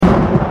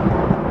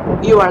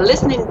You are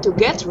listening to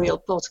Get Real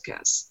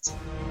Podcast.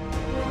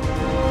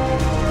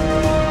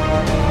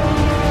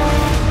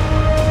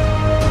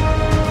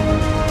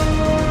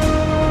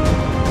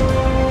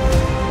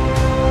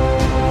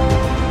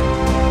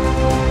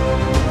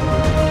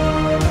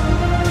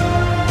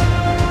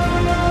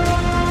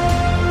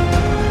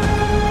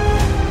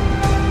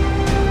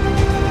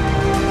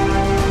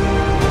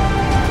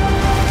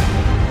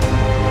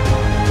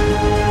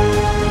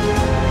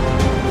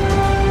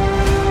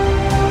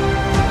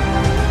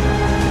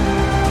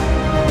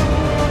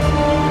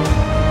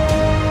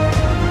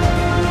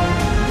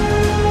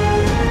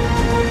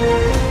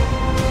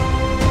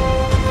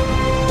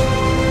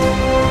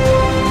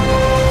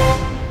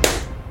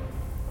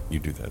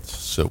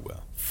 So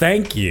well.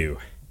 Thank you.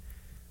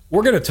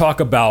 We're going to talk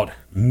about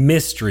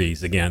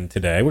mysteries again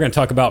today. We're going to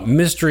talk about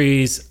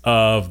mysteries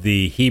of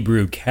the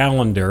Hebrew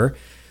calendar.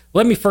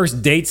 Let me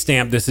first date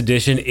stamp this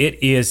edition.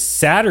 It is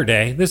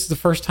Saturday. This is the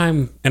first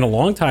time in a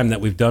long time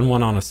that we've done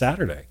one on a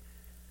Saturday.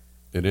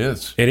 It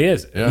is. It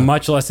is, yeah.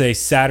 Much less a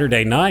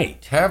Saturday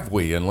night. Have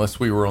we, unless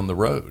we were on the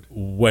road?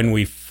 When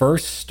we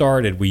first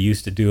started, we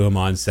used to do them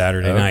on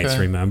Saturday nights,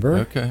 remember?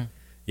 Okay.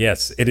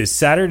 Yes, it is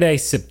Saturday,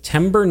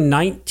 September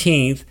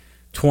 19th,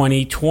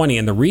 2020.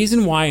 And the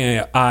reason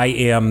why I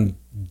am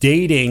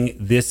dating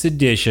this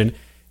edition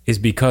is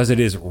because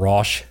it is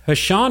Rosh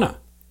Hashanah.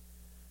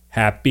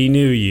 Happy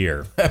New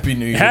Year. Happy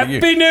New Year. Happy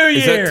New Year.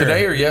 Is that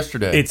today or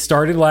yesterday? It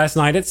started last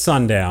night at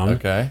sundown.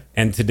 Okay.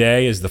 And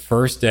today is the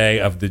first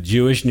day of the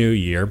Jewish New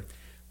Year.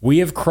 We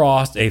have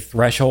crossed a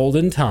threshold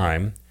in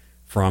time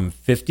from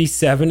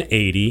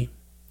 5780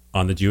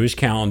 on the Jewish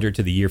calendar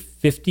to the year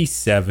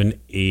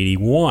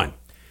 5781.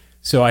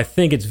 So I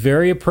think it's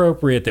very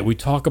appropriate that we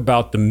talk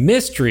about the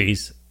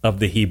mysteries of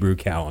the Hebrew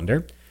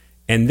calendar.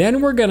 And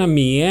then we're going to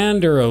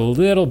meander a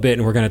little bit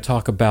and we're going to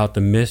talk about the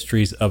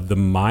mysteries of the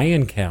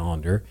Mayan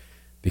calendar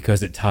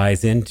because it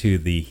ties into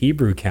the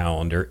Hebrew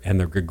calendar and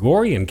the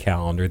Gregorian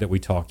calendar that we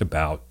talked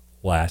about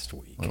last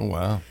week. Oh,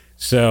 wow.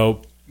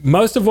 So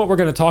most of what we're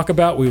going to talk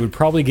about, we would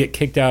probably get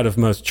kicked out of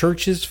most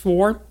churches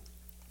for,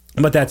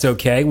 but that's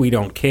okay. We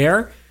don't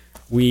care.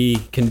 We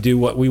can do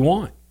what we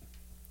want.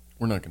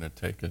 We're not going to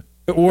take it.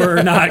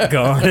 We're not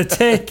going to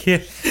take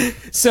it.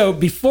 So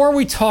before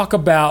we talk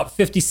about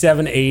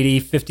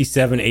 5780,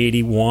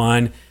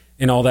 5781,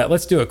 and all that,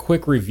 let's do a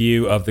quick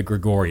review of the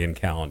Gregorian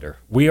calendar.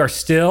 We are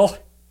still,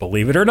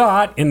 believe it or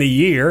not, in the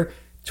year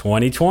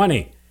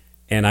 2020.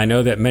 And I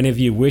know that many of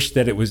you wish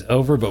that it was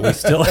over, but we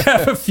still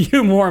have a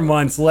few more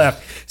months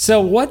left.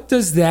 So what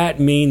does that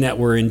mean that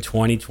we're in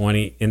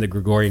 2020 in the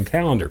Gregorian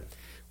calendar?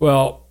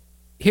 Well,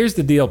 here's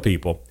the deal,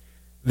 people.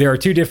 There are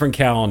two different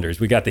calendars.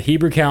 We got the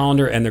Hebrew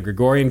calendar and the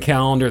Gregorian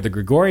calendar. The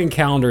Gregorian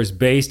calendar is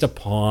based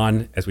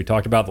upon, as we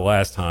talked about the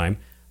last time,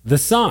 the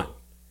sun.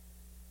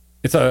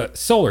 It's a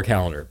solar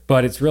calendar,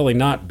 but it's really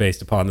not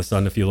based upon the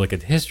sun if you look at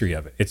the history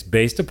of it. It's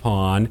based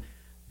upon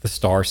the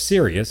star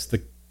Sirius,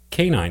 the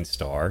Canine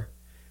star,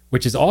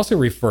 which is also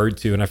referred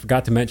to, and I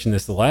forgot to mention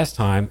this the last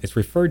time, it's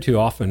referred to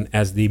often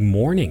as the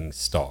morning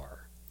star.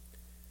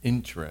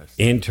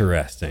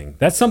 Interesting.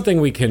 That's something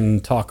we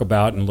can talk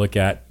about and look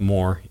at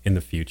more in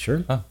the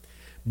future. Huh.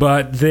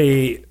 But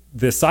the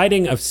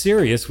sighting of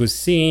Sirius was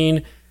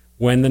seen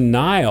when the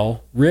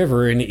Nile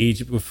River in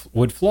Egypt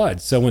would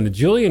flood. So when the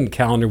Julian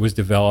calendar was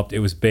developed, it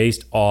was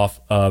based off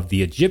of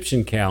the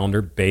Egyptian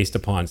calendar based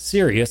upon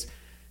Sirius,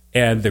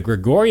 and the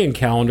Gregorian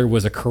calendar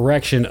was a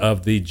correction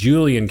of the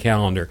Julian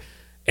calendar.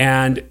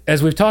 And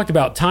as we've talked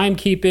about,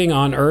 timekeeping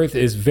on Earth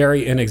is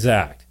very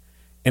inexact.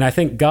 And I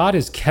think God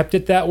has kept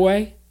it that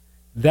way.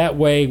 That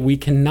way, we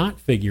cannot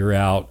figure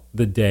out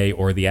the day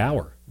or the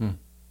hour.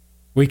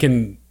 We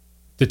can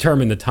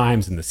determine the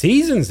times and the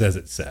seasons, as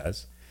it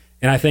says.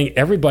 And I think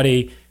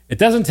everybody, it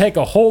doesn't take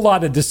a whole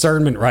lot of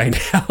discernment right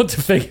now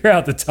to figure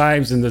out the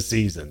times and the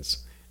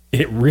seasons.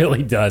 It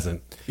really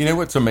doesn't. You know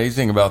what's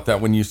amazing about that?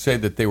 When you say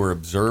that they were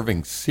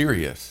observing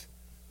Sirius,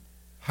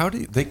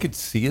 they could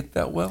see it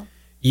that well?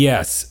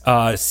 Yes.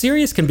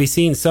 Sirius can be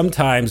seen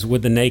sometimes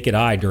with the naked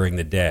eye during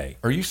the day.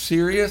 Are you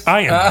serious?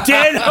 I am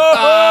dead.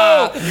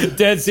 Oh,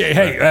 dead serious.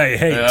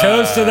 Hey,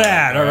 toast to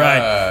that. All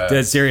right.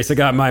 Dead serious. I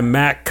got my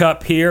Mac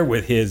cup here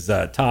with his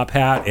top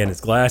hat and his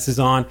glasses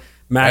on.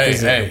 Mac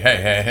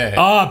Hey.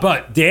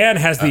 But Dan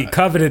has the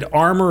coveted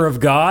armor of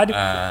God.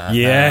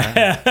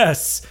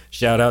 Yes.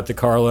 Shout out to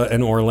Carla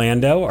and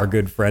Orlando, our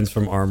good friends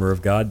from Armor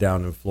of God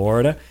down in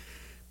Florida.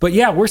 But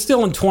yeah, we're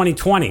still in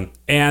 2020,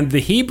 and the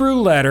Hebrew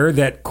letter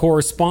that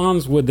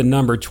corresponds with the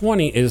number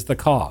 20 is the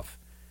Kaf,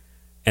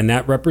 and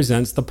that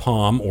represents the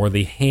palm or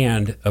the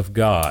hand of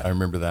God. I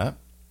remember that.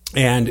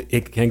 And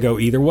it can go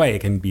either way. It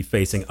can be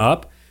facing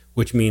up,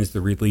 which means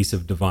the release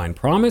of divine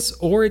promise,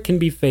 or it can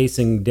be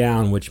facing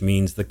down, which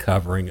means the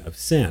covering of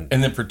sin.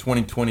 And then for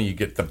 2020, you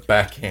get the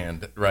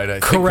backhand, right?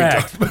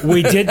 Correct.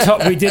 We did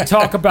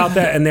talk about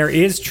that, and there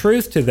is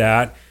truth to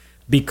that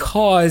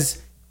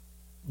because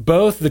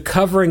both the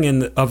covering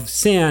of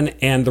sin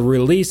and the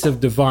release of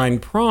divine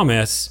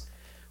promise,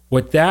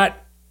 what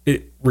that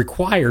it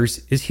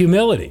requires is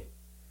humility.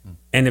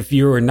 And if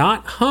you are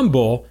not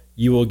humble,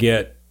 you will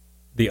get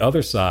the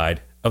other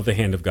side of the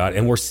hand of God,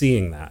 and we're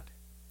seeing that.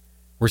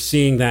 We're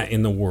seeing that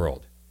in the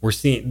world. We're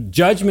seeing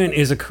judgment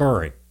is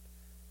occurring.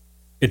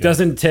 It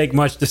doesn't take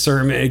much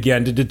discernment,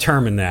 again, to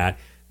determine that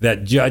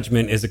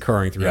judgment is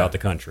occurring throughout the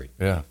country.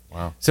 Yeah,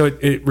 wow. So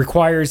it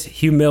requires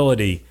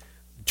humility.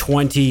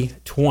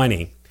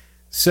 2020.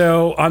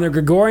 So on the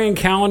Gregorian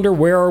calendar,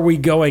 where are we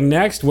going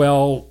next?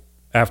 Well,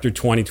 after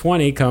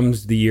 2020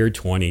 comes the year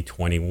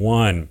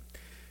 2021.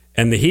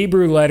 And the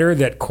Hebrew letter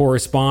that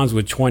corresponds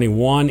with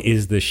 21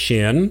 is the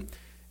Shin.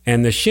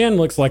 And the Shin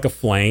looks like a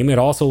flame. It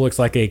also looks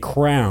like a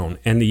crown.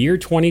 And the year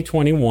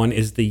 2021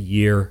 is the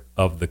year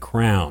of the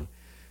crown.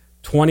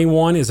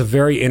 21 is a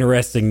very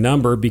interesting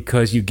number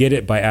because you get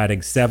it by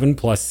adding 7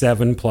 plus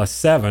 7 plus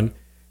 7,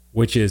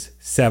 which is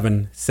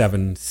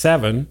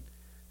 777.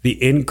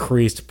 The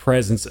increased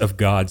presence of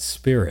God's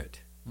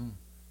Spirit.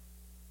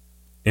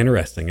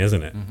 Interesting,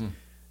 isn't it? Mm-hmm.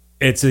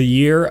 It's a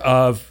year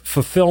of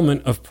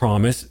fulfillment of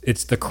promise.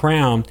 It's the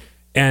crown.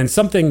 And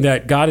something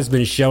that God has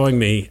been showing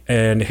me,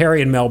 and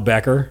Harry and Mel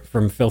Becker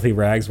from Filthy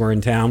Rags were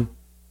in town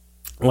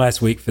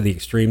last week for the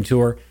Extreme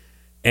Tour,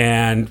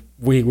 and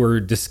we were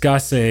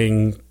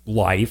discussing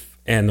life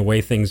and the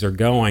way things are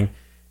going,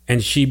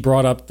 and she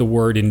brought up the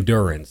word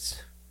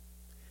endurance.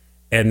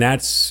 And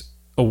that's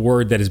a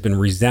word that has been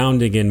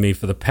resounding in me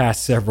for the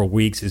past several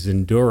weeks is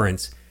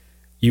endurance.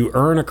 You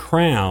earn a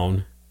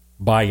crown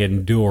by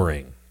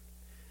enduring.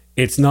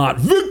 It's not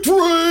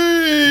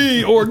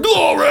victory or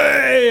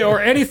glory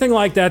or anything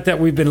like that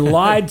we've been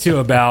lied to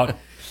about,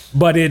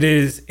 but it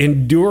is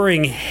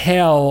enduring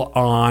hell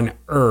on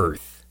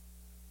earth.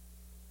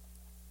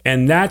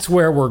 And that's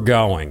where we're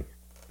going.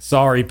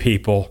 Sorry,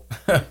 people.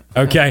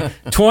 Okay.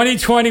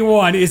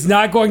 2021 is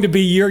not going to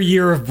be your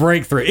year of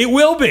breakthrough. It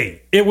will be.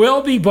 It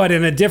will be, but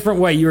in a different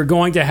way. You're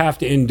going to have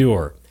to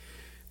endure.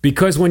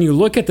 Because when you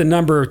look at the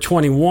number of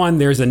 21,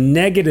 there's a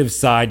negative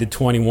side to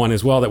 21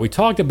 as well that we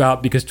talked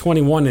about, because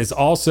 21 is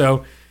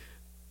also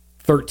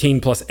 13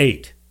 plus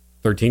 8.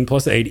 13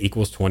 plus 8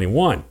 equals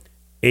 21.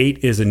 8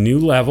 is a new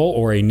level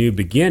or a new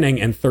beginning,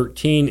 and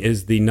 13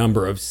 is the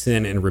number of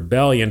sin and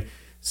rebellion.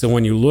 So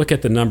when you look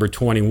at the number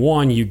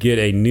 21, you get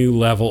a new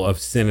level of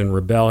sin and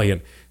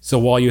rebellion. So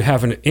while you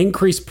have an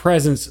increased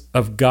presence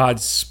of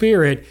God's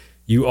Spirit,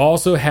 you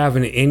also have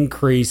an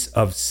increase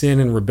of sin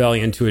and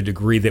rebellion to a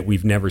degree that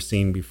we've never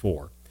seen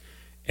before.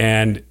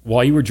 And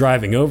while you were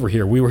driving over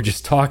here, we were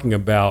just talking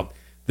about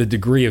the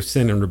degree of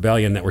sin and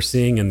rebellion that we're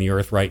seeing in the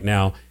earth right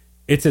now.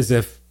 It's as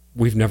if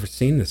we've never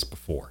seen this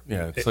before.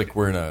 Yeah, it's like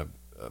we're in a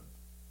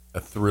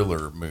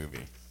thriller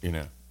movie, you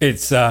know.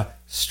 It's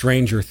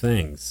Stranger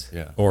Things,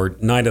 or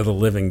Night of the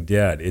Living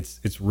Dead.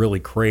 It's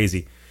really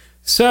crazy.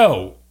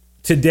 So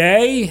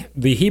today,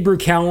 the Hebrew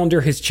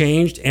calendar has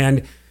changed,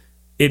 and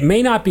it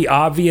may not be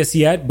obvious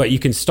yet, but you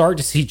can start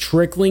to see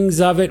tricklings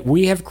of it.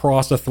 We have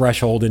crossed a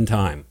threshold in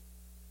time.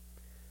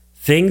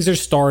 Things are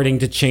starting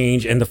to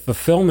change, and the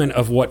fulfillment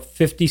of what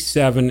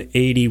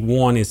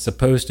 5781 is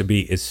supposed to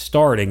be is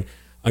starting.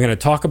 I'm going to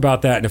talk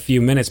about that in a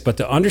few minutes, but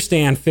to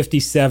understand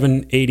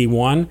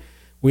 5781,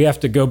 we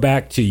have to go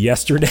back to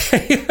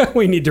yesterday.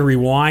 We need to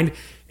rewind.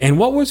 And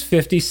what was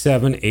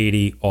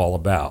 5780 all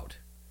about?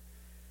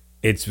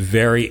 It's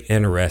very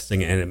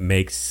interesting, and it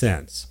makes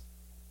sense.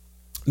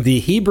 The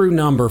Hebrew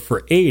number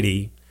for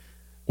 80,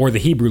 or the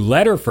Hebrew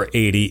letter for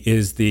 80,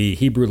 is the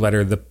Hebrew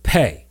letter, the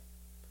Pei.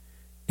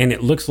 And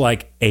it looks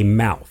like a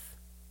mouth.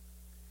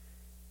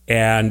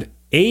 And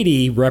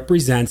 80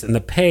 represents, and the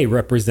Pei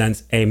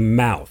represents a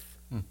mouth.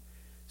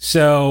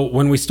 So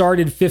when we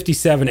started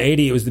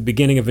 5780, it was the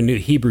beginning of a new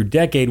Hebrew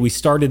decade. We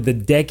started the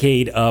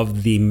decade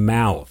of the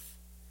mouth.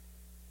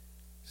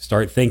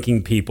 Start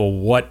thinking, people,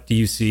 what do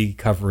you see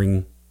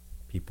covering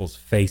people's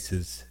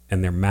faces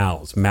and their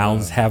mouths?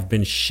 Mouths have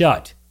been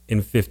shut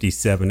in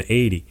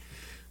 5780.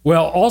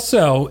 Well,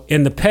 also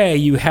in the Pei,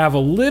 you have a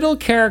little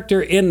character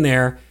in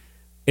there.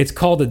 It's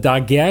called a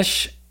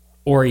dagesh,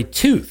 or a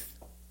tooth.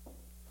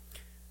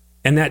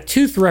 And that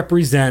tooth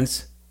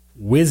represents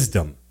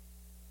wisdom.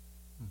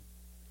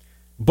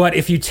 But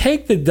if you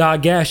take the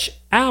dagesh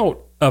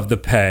out of the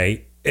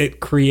Pei, it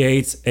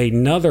creates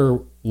another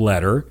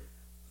letter,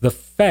 the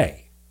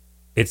Fei.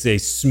 It's a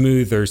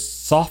smoother,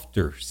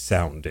 softer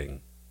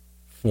sounding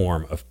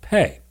form of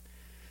Pei.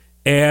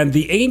 And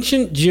the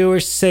ancient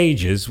Jewish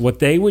sages, what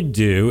they would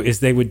do is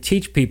they would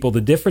teach people the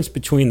difference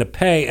between the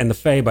Pei and the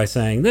Fei by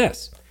saying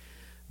this.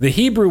 The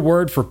Hebrew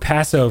word for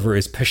Passover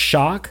is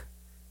Pesach,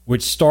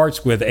 which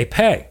starts with a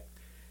Pei.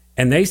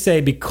 And they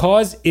say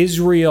because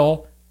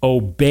Israel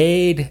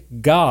obeyed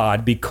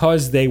God,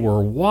 because they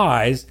were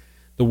wise,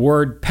 the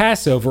word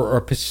Passover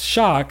or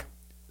Pesach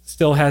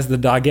still has the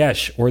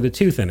dagesh, or the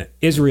tooth, in it.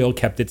 Israel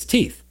kept its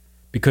teeth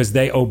because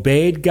they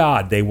obeyed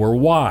God. They were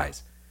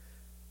wise.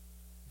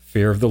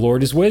 Fear of the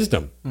Lord is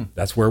wisdom.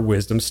 That's where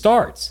wisdom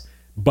starts.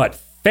 But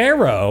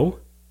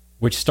Pharaoh,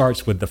 which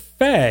starts with the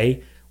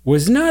Fei,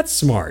 was not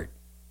smart.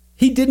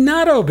 He did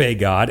not obey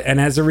God, and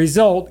as a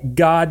result,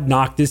 God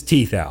knocked his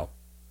teeth out.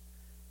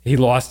 He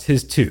lost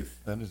his tooth.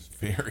 That is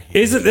very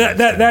Isn't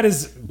that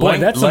is boy,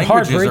 that's some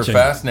heartbreaking. Languages are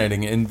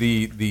fascinating, and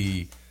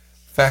the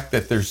fact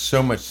that there's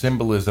so much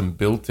symbolism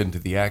built into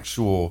the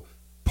actual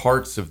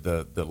parts of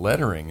the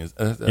lettering is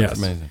that's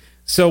amazing.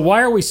 So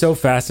why are we so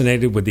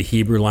fascinated with the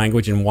Hebrew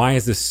language, and why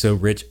is this so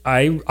rich?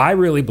 I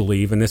really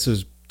believe, and this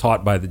was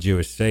taught by the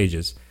Jewish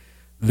sages,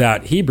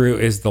 that Hebrew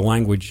is the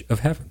language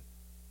of heaven.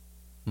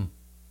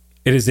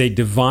 It is a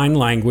divine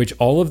language.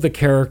 All of the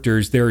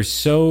characters, there is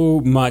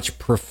so much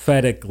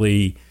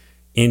prophetically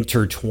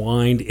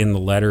intertwined in the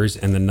letters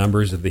and the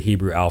numbers of the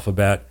Hebrew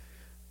alphabet.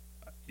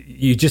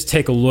 You just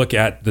take a look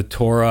at the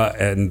Torah,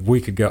 and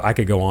I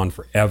could go on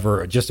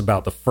forever just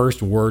about the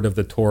first word of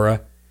the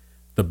Torah,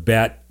 the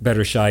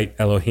Bereshit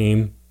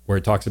Elohim, where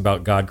it talks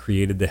about God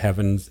created the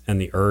heavens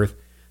and the earth.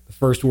 The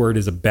first word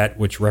is a bet,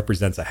 which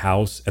represents a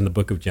house, and the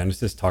book of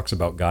Genesis talks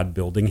about God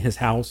building his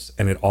house,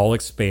 and it all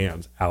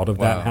expands out of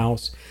that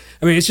house.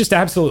 I mean, it's just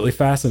absolutely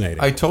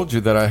fascinating. I told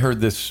you that I heard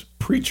this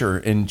preacher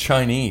in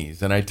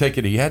Chinese, and I take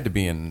it he had to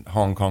be in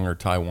Hong Kong or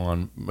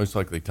Taiwan, most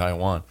likely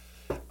Taiwan,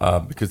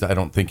 because I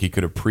don't think he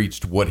could have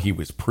preached what he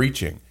was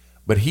preaching.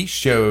 But he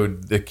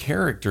showed the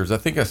characters. I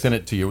think I sent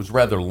it to you. It was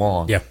rather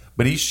long. Yeah.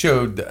 But he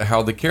showed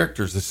how the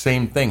characters, the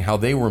same thing, how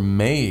they were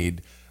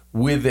made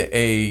with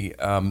a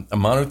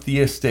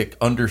monotheistic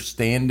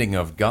understanding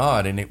of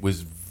God, and it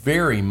was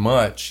very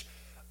much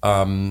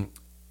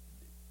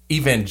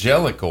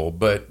evangelical,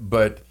 but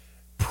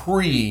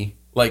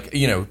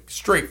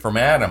straight from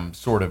Adam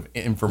sort of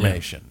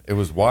information. Yeah. It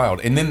was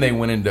wild. And then they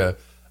went into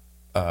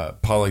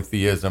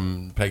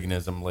polytheism,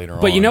 paganism later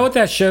on. But you know what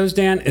that shows,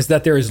 Dan, is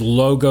that there is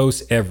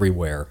logos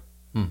everywhere.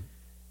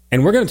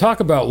 And we're going to talk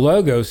about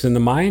logos in the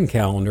Mayan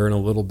calendar in a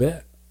little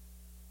bit.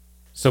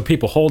 So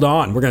people, hold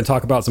on. We're going to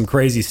talk about some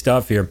crazy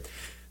stuff here.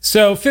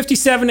 So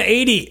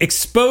 5780,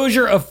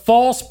 exposure of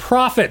false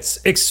prophets,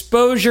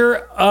 exposure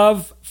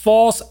of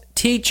false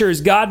teachers,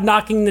 God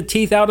knocking the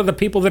teeth out of the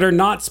people that are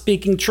not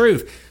speaking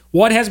truth.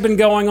 What has been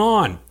going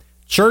on?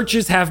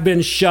 Churches have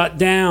been shut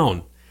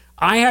down.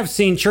 I have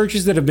seen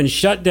churches that have been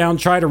shut down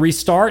try to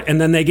restart, and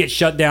then they get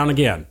shut down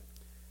again.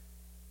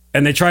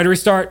 And they try to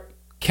restart.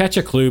 Catch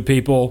a clue,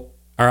 people.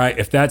 All right,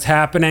 if that's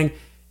happening,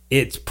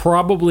 it's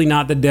probably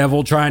not the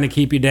devil trying to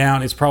keep you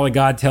down. It's probably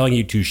God telling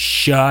you to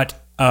shut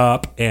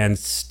up and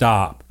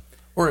stop.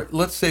 Or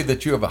let's say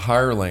that you have a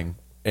hireling,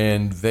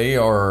 and they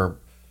are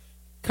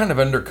kind of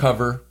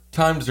undercover.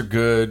 Times are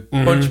good.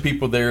 Bunch of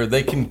people there.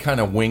 They can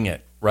kind of wing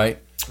it, right?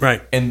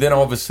 Right. And then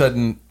all of a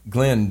sudden,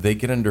 Glenn, they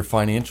get under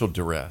financial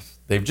duress.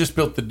 They've just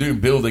built the new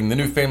building, the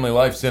new Family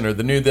Life Center,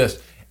 the new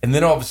this. And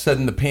then all of a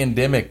sudden, the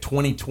pandemic,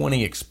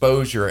 2020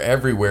 exposure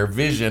everywhere,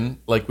 vision,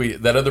 like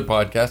that other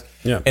podcast.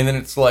 Yeah. And then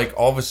it's like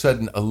all of a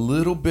sudden, a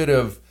little bit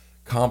of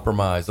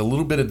compromise, a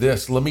little bit of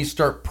this. Let me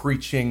start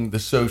preaching the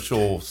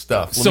social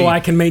stuff. I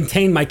can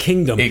maintain my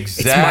kingdom.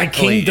 Exactly. It's my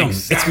kingdom.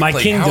 Exactly. It's my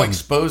kingdom. How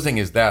exposing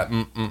is that?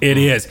 It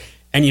is.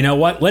 And you know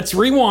what? Let's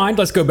rewind.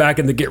 Let's go back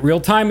in the Get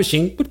Real time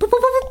machine.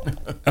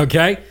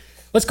 Okay?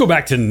 Let's go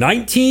back to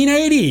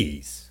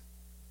 1980s.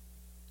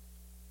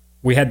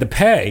 We had to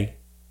pay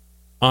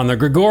on the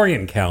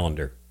Gregorian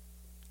calendar.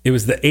 It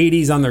was the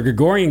 80s on the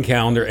Gregorian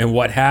calendar, and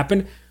what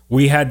happened?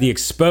 We had the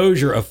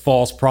exposure of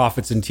false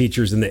prophets and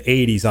teachers in the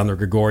 80s on the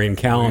Gregorian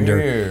calendar.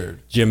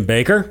 Weird. Jim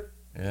Bakker,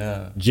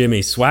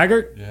 Jimmy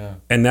Swaggart,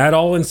 and that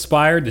all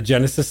inspired the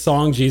Genesis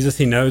song, Jesus,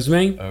 He Knows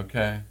Me.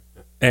 Okay.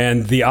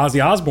 And the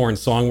Ozzy Osbourne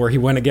song where he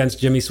went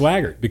against Jimmy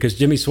Swaggart, because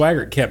Jimmy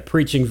Swaggart kept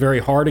preaching very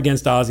hard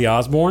against Ozzy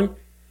Osbourne,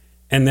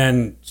 and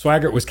then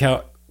Swaggart was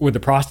with the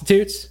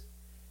prostitutes.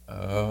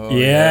 Oh,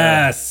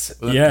 yes.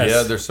 Yes.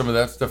 Yeah, there's some of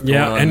that stuff going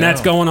on. And now.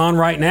 that's going on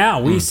right now.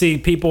 We see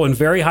people in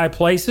very high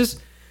places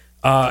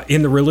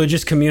in the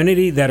religious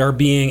community that are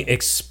being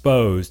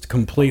exposed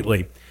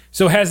completely.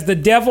 So has the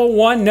devil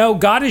won? No,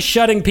 God is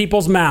shutting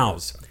people's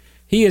mouths.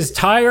 He is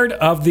tired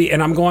of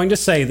and I'm going to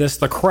say this,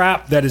 the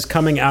crap that is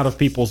coming out of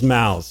people's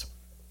mouths.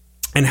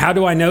 And how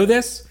do I know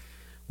this?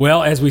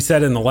 Well, as we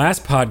said in the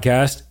last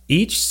podcast,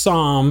 each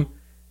psalm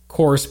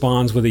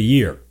corresponds with a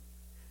year.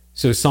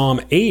 So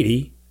Psalm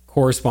 80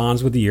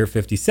 corresponds with the year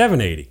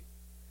 5780.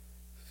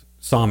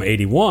 Psalm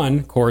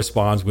 81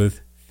 corresponds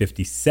with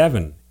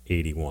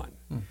 5781.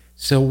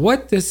 So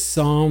what does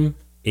Psalm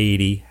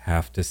 80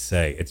 have to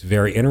say? It's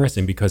very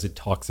interesting because it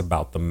talks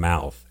about the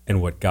mouth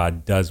and what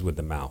God does with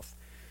the mouth.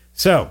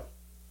 So,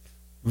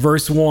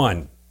 verse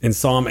 1 in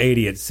Psalm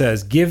 80, it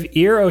says, "Give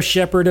ear, O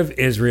shepherd of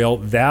Israel,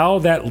 thou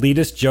that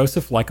leadest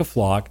Joseph like a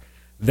flock,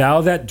 thou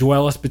that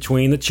dwellest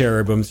between the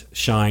cherubims,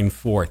 shine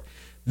forth."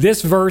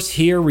 This verse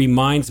here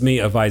reminds me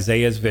of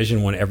Isaiah's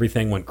vision when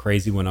everything went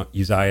crazy when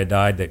Uzziah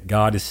died, that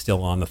God is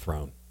still on the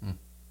throne.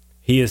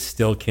 He is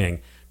still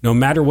king. No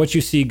matter what you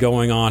see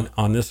going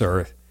on this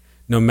earth,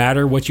 no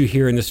matter what you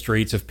hear in the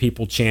streets of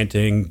people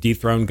chanting,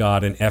 dethrone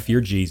God and F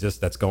your Jesus,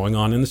 that's going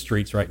on in the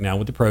streets right now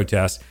with the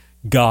protests,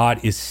 God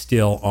is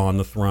still on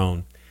the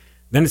throne.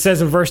 Then it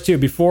says in verse 2,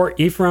 "Before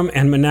Ephraim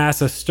and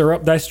Manasseh, stir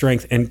up thy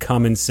strength and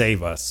come and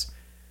save us."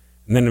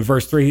 And then in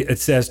verse 3, it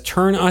says,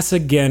 "Turn us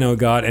again, O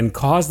God, and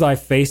cause thy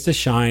face to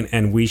shine,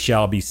 and we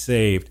shall be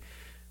saved."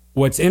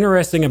 What's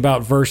interesting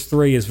about verse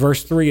 3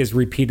 is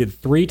repeated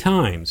three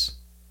times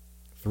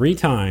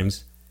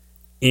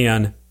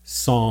in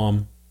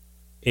Psalm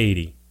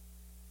 80.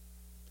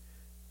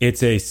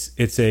 It's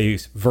a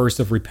verse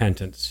of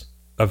repentance,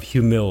 of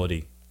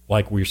humility,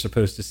 like we're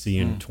supposed to see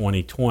in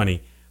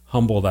 2020.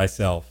 Humble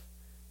thyself,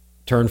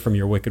 turn from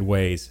your wicked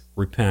ways,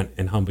 repent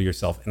and humble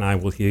yourself, and I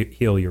will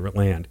heal your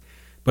land.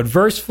 But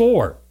verse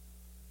 4,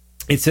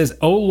 it says,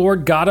 O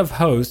Lord God of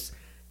hosts,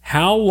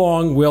 how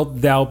long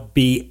wilt thou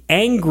be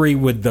angry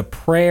with the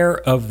prayer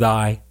of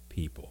thy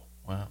people?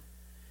 Wow.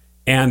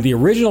 And the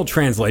original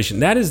translation,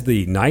 that is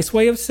the nice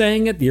way of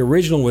saying it. The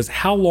original was,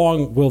 how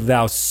long wilt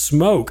thou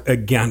smoke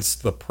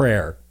against the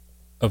prayer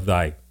of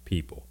thy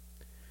people?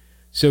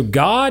 So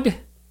God,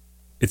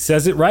 it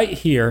says it right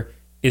here,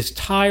 is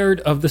tired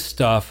of the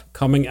stuff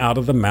coming out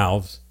of the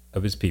mouths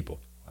of his people.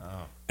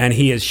 Wow. And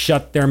he has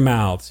shut their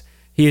mouths.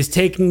 He is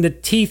taking the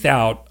teeth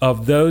out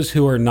of those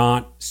who are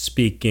not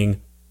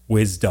speaking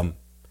wisdom.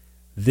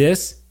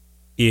 This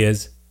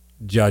is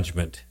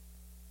judgment.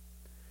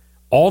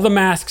 All the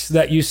masks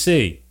that you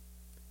see,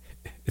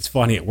 it's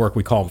funny at work,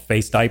 we call them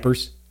face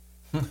diapers.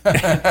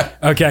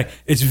 Okay,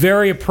 it's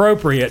very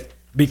appropriate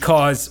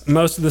because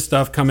most of the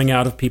stuff coming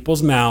out of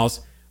people's mouths,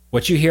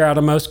 what you hear out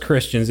of most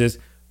Christians is,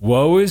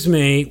 woe is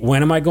me,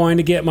 when am I going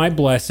to get my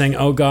blessing?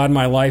 Oh God,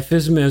 my life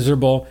is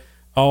miserable.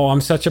 Oh,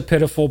 I'm such a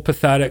pitiful,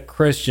 pathetic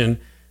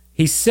Christian.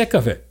 He's sick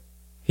of it.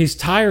 He's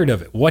tired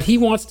of it. What he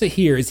wants to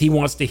hear is he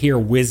wants to hear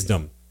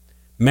wisdom.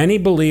 Many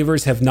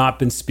believers have not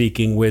been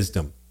speaking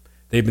wisdom.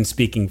 They've been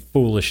speaking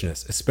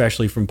foolishness,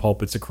 especially from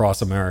pulpits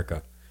across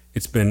America.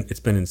 It's been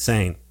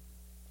insane.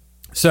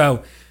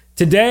 So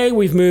today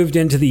we've moved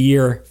into the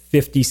year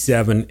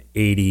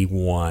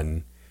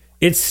 5781.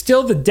 It's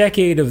still the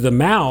decade of the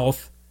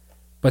mouth,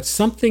 but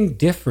something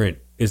different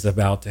is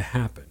about to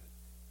happen,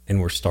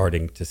 and we're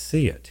starting to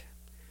see it.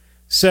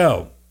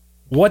 So,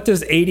 what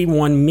does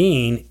 81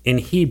 mean in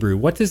Hebrew?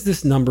 What does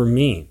this number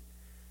mean?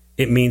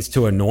 It means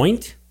to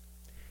anoint.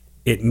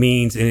 It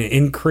means an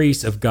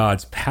increase of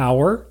God's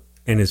power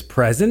and his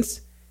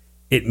presence.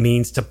 It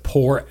means to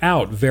pour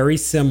out, very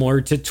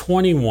similar to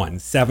 21,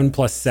 7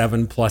 plus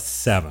 7 plus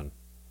 7.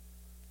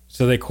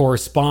 So they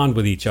correspond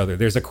with each other.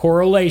 There's a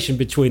correlation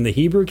between the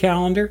Hebrew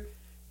calendar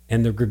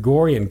and the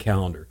Gregorian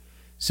calendar.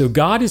 So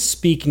God is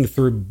speaking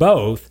through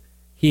both.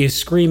 He is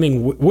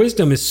screaming,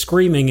 wisdom is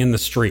screaming in the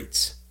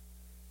streets.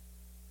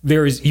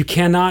 You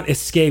cannot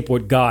escape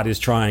what God is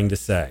trying to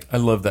say. I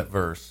love that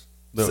verse.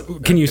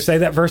 Can you say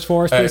that verse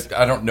for us, please?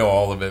 I don't know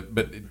all of it,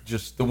 but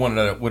just the one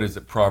that, what is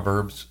it,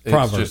 Proverbs?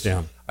 Proverbs,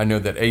 yeah. I know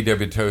that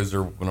A.W.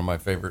 Tozer, one of my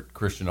favorite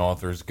Christian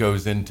authors,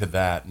 goes into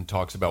that and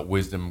talks about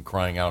wisdom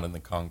crying out in the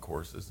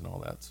concourses and all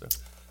that.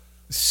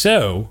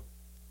 So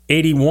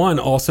 81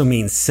 also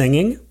means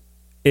singing.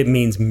 It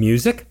means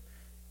music.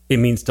 It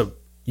means to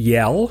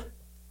yell,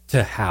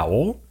 to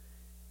howl,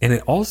 and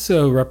it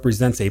also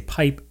represents a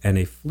pipe and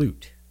a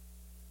flute.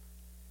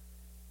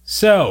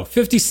 So,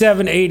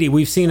 5780,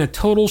 we've seen a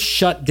total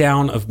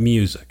shutdown of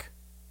music.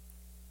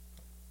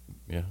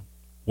 Yeah.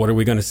 What are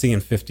we going to see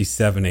in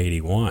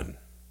 5781?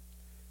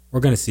 We're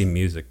going to see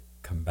music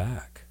come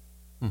back.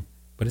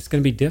 But it's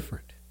going to be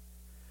different.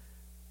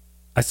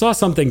 I saw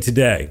something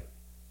today,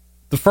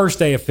 the first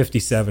day of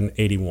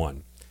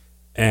 5781.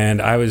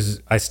 And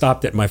I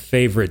stopped at my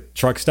favorite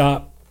truck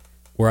stop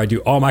where I do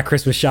all my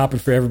Christmas shopping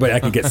for everybody. I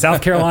can get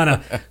South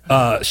Carolina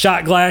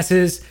shot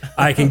glasses.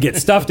 I can get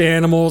stuffed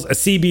animals, a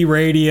CB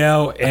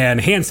radio, and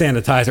hand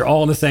sanitizer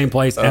all in the same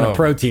place, and a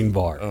protein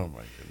bar. Oh,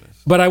 my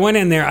goodness. But I went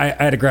in there. I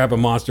had to grab a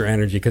Monster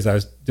Energy because I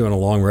was doing a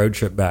long road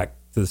trip back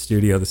to the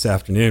studio this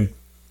afternoon.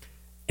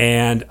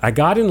 And I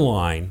got in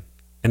line,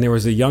 and there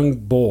was a young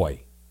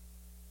boy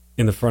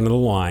in the front of the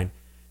line,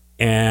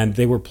 and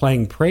they were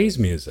playing praise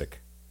music.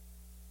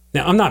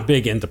 Now, I'm not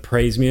big into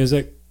praise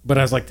music, but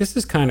I was like, this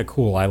is kind of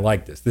cool. I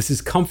like this. This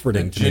is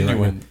comforting to me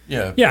right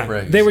now. Yeah,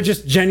 praise. They were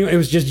just genuine. It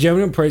was just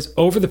genuine praise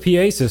over the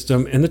PA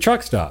system in the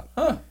truck stop.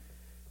 Huh.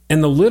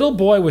 And the little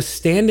boy was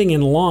standing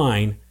in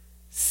line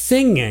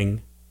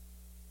singing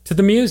to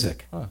the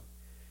music. Huh.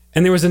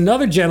 And there was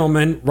another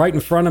gentleman right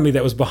in front of me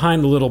that was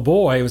behind the little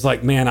boy. It was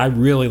like, man, I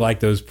really like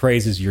those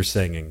praises you're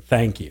singing.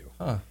 Thank you.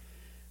 Huh.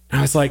 And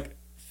I was like,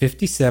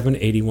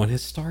 5781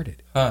 has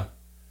started. Huh.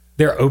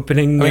 They're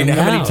opening their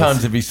how many mouths.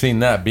 times have you seen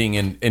that being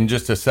in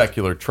just a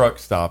secular truck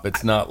stop?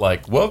 It's not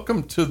like,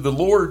 welcome to the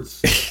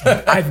Lord's.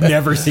 I've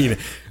never seen it.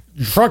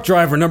 Truck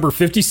driver number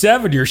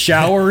 57, your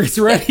shower is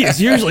ready.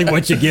 It's usually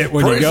what you get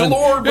when you go. Praise the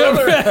Lord,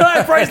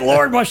 brother. Praise the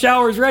Lord, my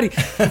shower is ready.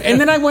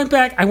 And then I went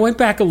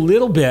back a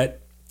little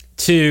bit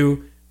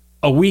to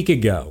a week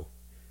ago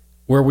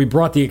where we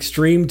brought the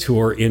Extreme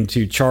Tour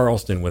into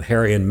Charleston with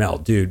Harry and Mel.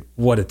 Dude,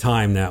 what a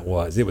time that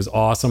was. It was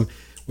awesome.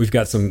 We've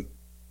got some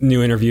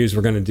new interviews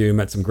we're going to do.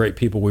 Met some great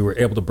people. We were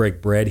able to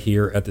break bread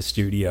here at the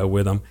studio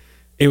with them.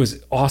 It was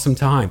an awesome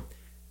time.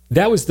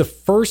 That was the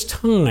first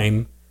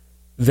time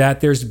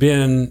that there's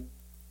been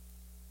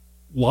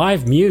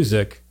live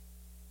music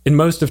in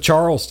most of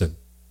Charleston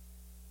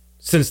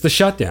since the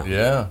shutdown.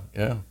 Yeah,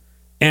 yeah.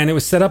 And it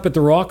was set up at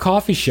the Raw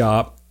Coffee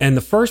Shop. And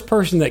the first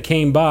person that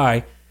came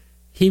by,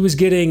 he was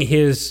getting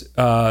his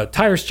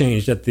tires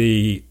changed at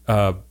the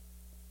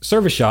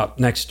service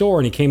shop next door.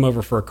 And he came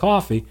over for a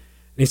coffee.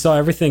 he saw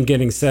everything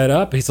getting set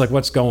up. He's like,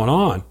 what's going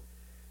on?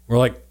 We're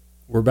like,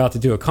 we're about to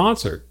do a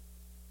concert.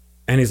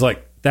 And he's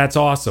like, that's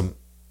awesome.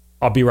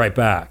 I'll be right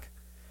back.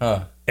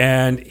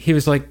 And he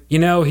was like,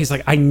 he's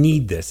like, I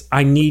need this.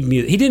 I need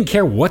music. He didn't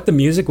care what the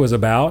music was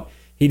about.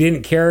 He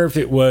didn't care if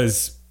it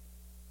was,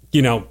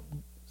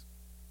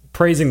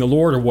 praising the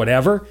Lord or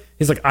whatever.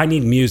 He's like, I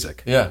need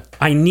music. Yeah.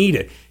 I need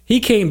it. He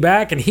came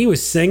back and he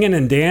was singing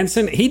and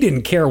dancing. He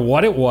didn't care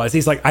what it was.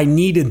 He's like, I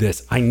needed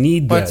this. I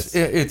need this. But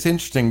it's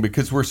interesting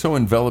because we're so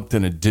enveloped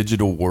in a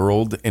digital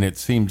world, and it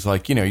seems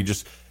like,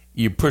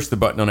 you push the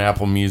button on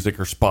Apple Music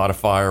or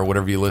Spotify or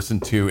whatever you listen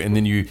to, and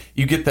then you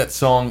get that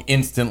song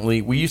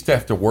instantly. We used to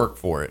have to work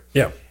for it.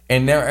 Yeah.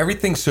 And now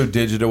everything's so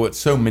digital, it's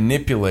so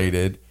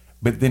manipulated.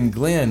 But then,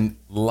 Glenn,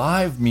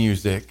 live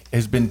music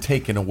has been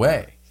taken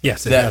away.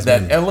 Yes, it has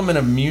that been. element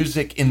of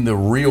music in the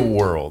real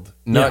world,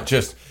 not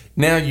just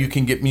now. You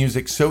can get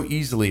music so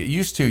easily. It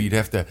used to, you'd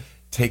have to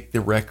take the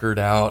record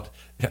out,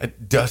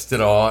 dust it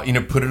off,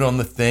 put it on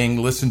the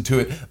thing, listen to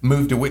it,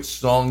 move to which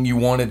song you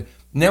wanted.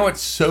 Now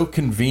it's so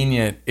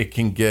convenient, it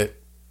can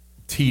get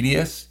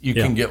tedious. You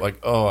can get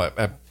like,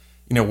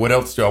 what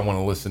else do I want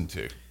to listen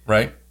to,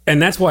 right?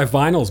 And that's why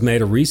vinyl's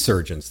made a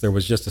resurgence. There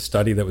was just a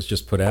study that was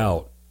just put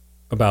out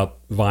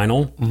about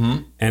vinyl,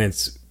 and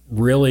it's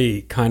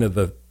really kind of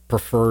the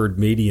preferred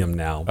medium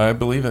now. I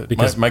believe it.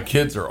 Because my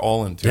kids are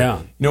all into Yeah.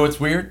 it. You know what's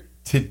weird?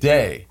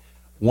 Today,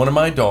 one of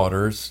my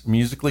daughters,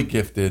 musically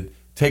gifted,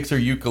 takes her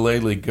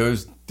ukulele,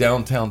 goes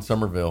downtown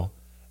Somerville,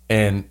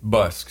 and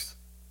busks.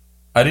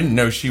 I didn't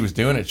know she was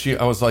doing it.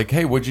 I was like,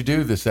 hey, what'd you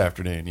do this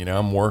afternoon?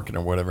 I'm working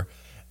or whatever.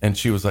 And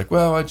she was like,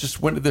 well, I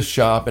just went to the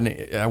shop,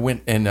 and I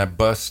went and I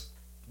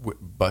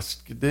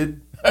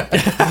busted.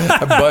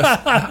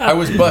 I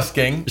was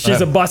busking. She's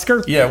a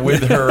busker? Yeah,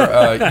 with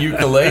her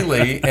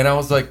ukulele. And I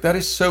was like, that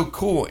is so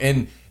cool.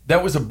 And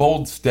that was a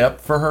bold step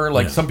for her.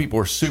 Like, some people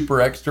are super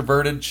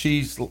extroverted.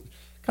 She's kind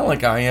of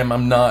like I am.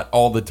 I'm not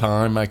all the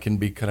time. I can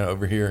be kind of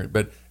over here.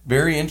 But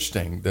very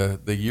interesting,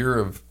 the year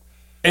of...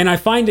 And I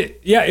find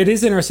it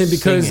is interesting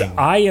because Singing.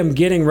 I am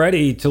getting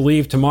ready to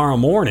leave tomorrow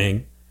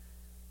morning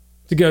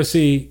to go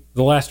see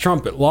The Last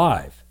Trumpet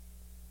live.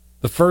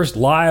 The first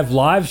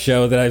live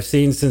show that I've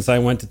seen since I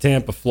went to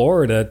Tampa,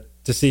 Florida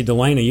to see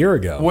Delane a year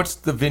ago. What's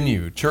the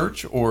venue?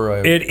 Church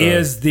or... It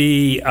is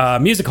the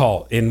Music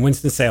Hall in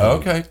Winston-Salem.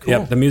 Okay, cool.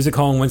 Yep, the Music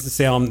Hall in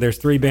Winston-Salem. There's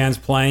 3 bands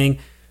playing.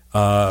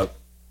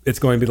 It's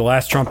going to be The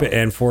Last Trumpet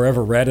and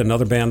Forever Red,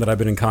 another band that I've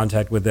been in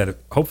contact with that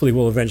hopefully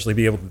we'll eventually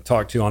be able to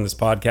talk to on this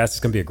podcast. It's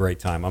going to be a great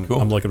time.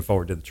 I'm looking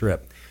forward to the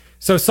trip.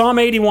 So Psalm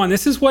 81,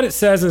 this is what it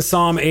says in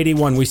Psalm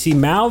 81. We see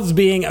mouths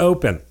being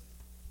open.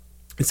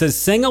 It says,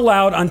 sing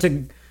aloud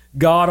unto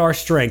God our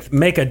strength.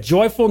 Make a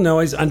joyful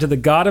noise unto the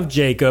God of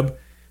Jacob.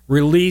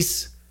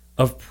 Release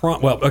of...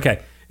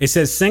 It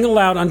says, sing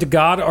aloud unto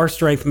God our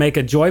strength. Make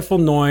a joyful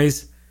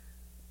noise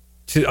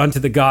unto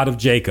the God of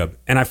Jacob.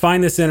 And I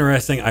find this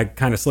interesting. I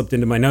kind of slipped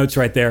into my notes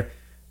right there.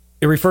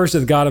 It refers to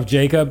the God of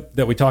Jacob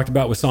that we talked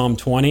about with Psalm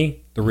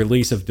 20, the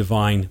release of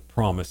divine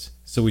promise.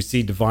 So we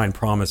see divine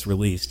promise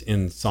released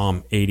in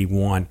Psalm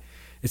 81.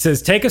 It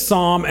says, take a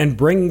psalm and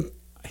bring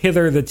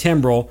hither the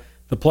timbrel,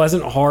 the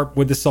pleasant harp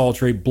with the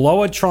psaltery,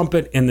 blow a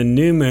trumpet in the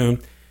new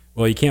moon.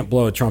 Well, you can't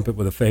blow a trumpet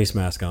with a face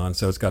mask on,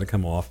 so it's got to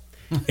come off.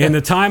 In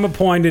the time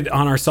appointed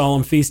on our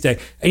solemn feast day.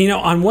 And,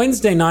 on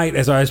Wednesday night,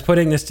 as I was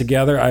putting this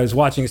together, I was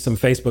watching some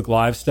Facebook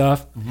Live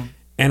stuff,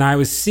 and I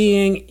was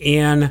seeing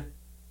in,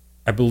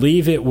 I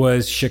believe it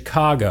was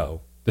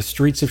Chicago, the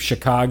streets of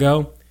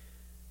Chicago,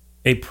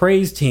 a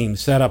praise team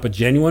set up, a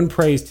genuine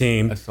praise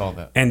team. I saw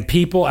that. And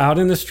people out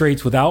in the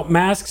streets without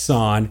masks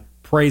on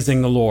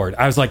praising the Lord.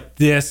 I was like,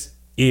 this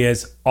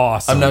is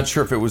awesome. I'm not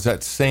sure if it was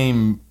that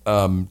same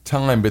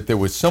time, but there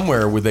was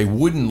somewhere where they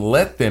wouldn't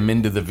let them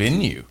into the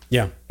venue.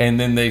 Yeah. And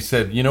then they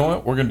said, you know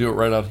what, we're going to do it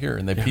right out here.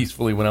 And they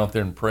peacefully went out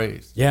there and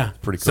praised. Yeah. It's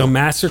pretty cool. So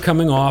masks are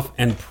coming off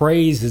and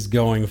praise is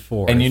going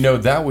forth. And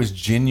that was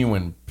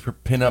genuine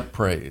pin-up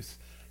praise.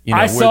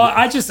 I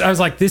was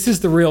like, this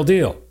is the real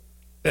deal.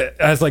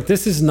 I was like,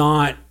 this is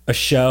not a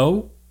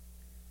show.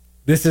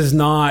 This is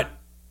not,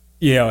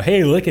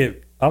 hey, look at,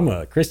 I'm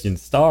a Christian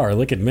star.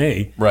 Look at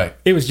me. Right.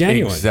 It was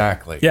genuine.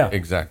 Exactly. Yeah.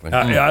 Exactly.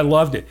 I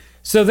loved it.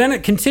 So then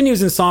it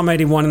continues in Psalm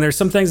 81, and there's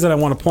some things that I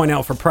want to point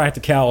out for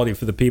practicality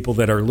for the people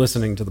that are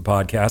listening to the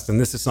podcast, and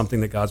this is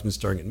something that God's been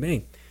stirring in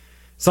me.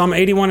 Psalm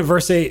 81 and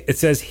verse 8, it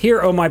says,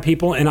 hear, O my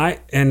people, and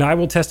I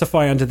will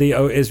testify unto thee,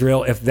 O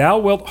Israel, if thou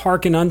wilt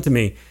hearken unto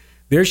me,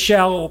 there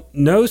shall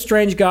no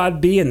strange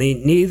God be in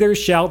thee, neither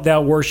shalt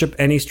thou worship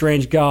any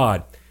strange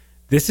God.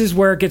 This is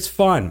where it gets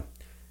fun.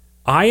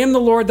 I am the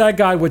Lord thy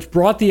God, which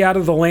brought thee out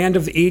of the land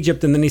of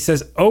Egypt. And then he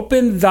says,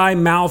 open thy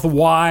mouth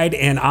wide,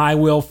 and I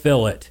will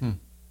fill it.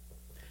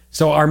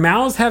 So our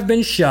mouths have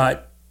been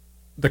shut.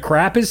 The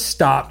crap is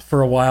stopped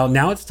for a while.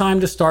 Now it's time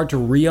to start to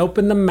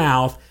reopen the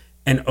mouth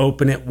and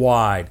open it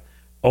wide.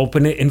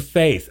 Open it in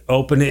faith.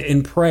 Open it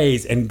in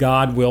praise, and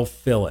God will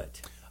fill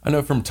it. I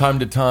know from time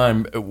to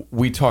time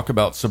we talk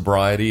about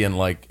sobriety, and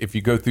like if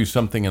you go through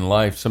something in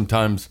life,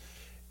 sometimes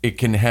it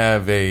can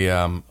have a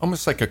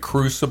almost like a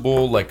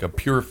crucible, like a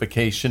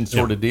purification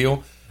sort of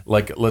deal.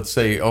 Like, let's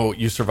say,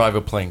 you survive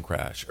a plane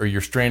crash, or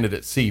you're stranded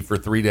at sea for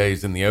 3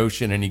 days in the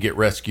ocean and you get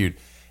rescued,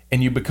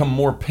 and you become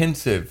more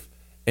pensive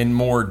and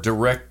more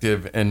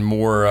directive and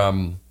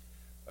more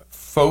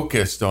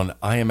focused on,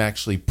 I am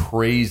actually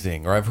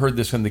praising. Or I've heard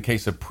this in the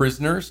case of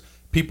prisoners,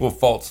 people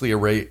falsely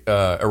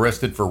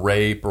arrested for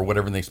rape or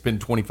whatever, and they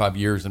spend 25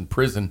 years in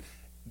prison,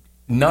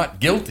 not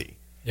guilty.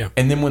 Yeah.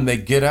 And then when they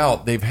get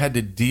out, they've had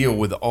to deal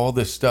with all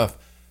this stuff.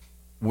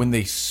 When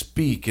they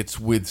speak, it's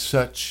with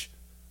such,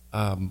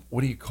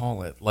 what do you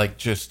call it? Like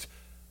just,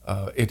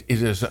 it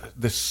is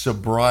this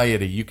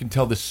sobriety. You can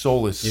tell the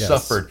soul has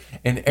suffered.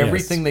 And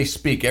everything they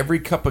speak, every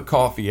cup of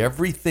coffee,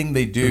 everything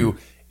they do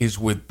is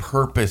with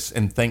purpose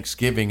and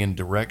thanksgiving and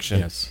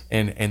direction. Yes.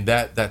 And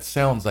that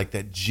sounds like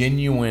that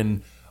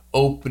genuine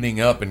opening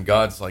up, and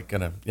God's like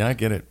gonna, I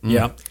get it.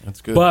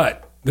 That's good.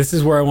 But this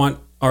is where I want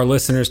our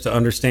listeners to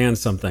understand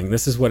something.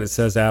 This is what it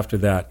says after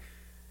that.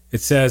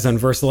 It says in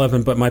verse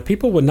 11, "But my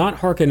people would not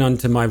hearken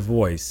unto my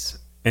voice,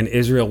 and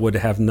Israel would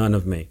have none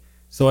of me.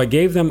 So I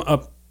gave them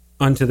up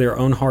unto their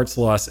own heart's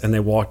lust, and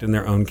they walked in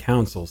their own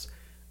counsels.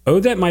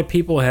 Oh, that my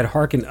people had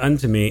hearkened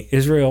unto me,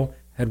 Israel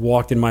had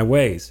walked in my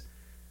ways.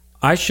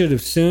 I should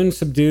have soon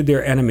subdued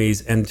their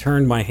enemies and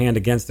turned my hand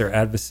against their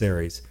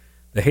adversaries.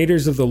 The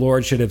haters of the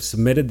Lord should have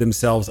submitted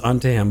themselves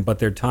unto him, but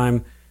their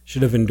time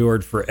should have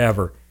endured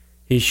forever.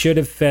 He should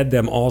have fed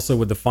them also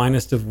with the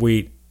finest of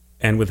wheat,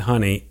 and with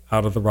honey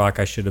out of the rock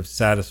I should have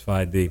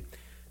satisfied thee."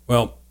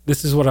 Well,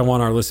 this is what I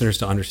want our listeners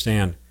to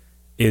understand,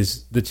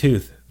 is the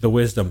tooth, the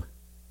wisdom.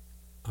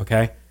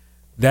 Okay?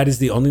 That is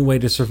the only way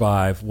to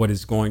survive what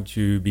is going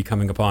to be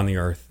coming upon the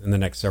earth in the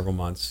next several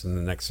months, in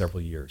the next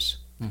several years.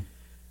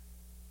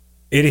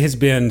 It has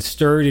been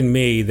stirred in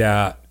me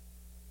that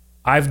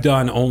I've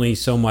done only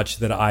so much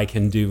that I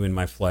can do in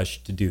my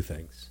flesh to do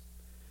things.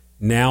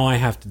 Now I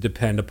have to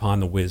depend upon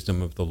the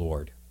wisdom of the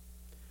Lord.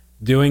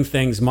 Doing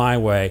things my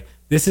way.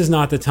 This is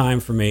not the time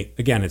for me.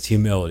 Again, it's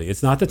humility.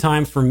 It's not the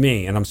time for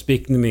me, and I'm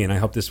speaking to me, and I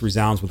hope this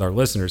resounds with our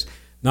listeners.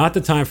 Not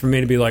the time for me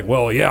to be like,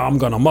 well, yeah, I'm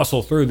going to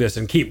muscle through this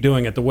and keep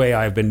doing it the way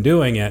I've been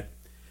doing it.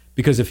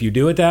 Because if you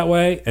do it that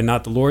way and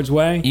not the Lord's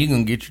way, You're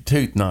going to get your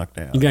tooth knocked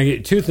out. you're going to get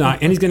your tooth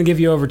knocked, and he's going to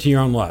give you over to your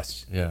own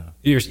lust. Yeah.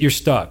 You're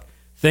stuck.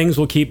 Things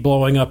will keep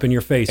blowing up in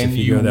your face And if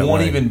you go that way. you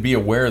won't even be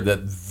aware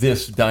that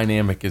this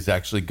dynamic is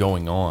actually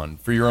going on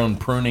for your own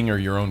pruning or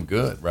your own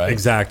good, right?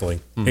 Exactly.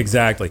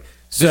 Exactly.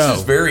 So This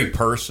is very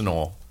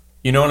personal.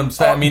 You know what I'm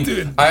saying? I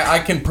mean, I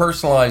can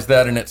personalize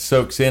that, and it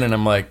soaks in, and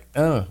I'm like,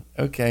 oh,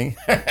 okay.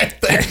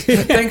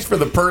 Thanks for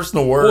the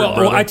personal word, well,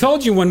 brother. I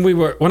told you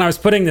when I was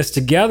putting this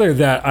together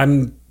that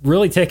I'm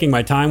really taking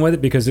my time with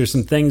it because there's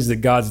some things that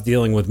God's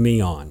dealing with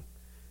me on.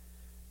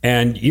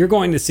 And you're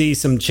going to see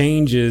some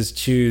changes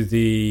to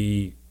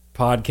the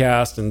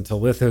podcast and to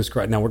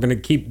Lithos. Now, we're going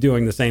to keep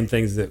doing the same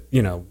things that,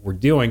 we're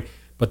doing,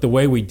 but the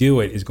way we do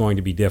it is going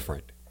to be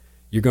different.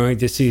 You're going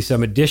to see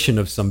some addition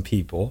of some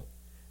people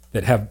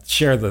that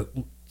share the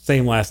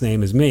same last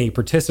name as me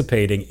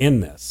participating in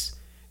this.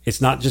 It's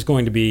not just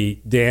going to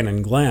be Dan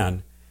and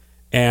Glenn.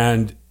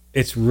 And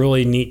it's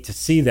really neat to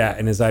see that.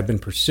 And as I've been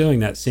pursuing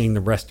that, seeing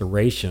the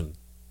restoration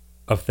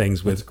of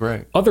things with That's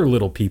great. other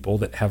little people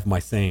that have my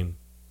same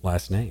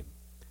last name.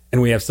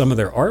 And we have some of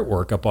their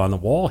artwork up on the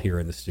wall here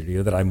in the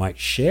studio that I might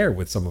share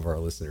with some of our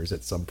listeners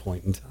at some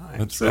point in time.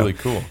 That's really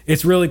cool.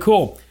 It's really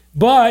cool.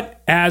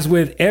 But as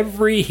with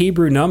every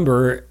Hebrew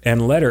number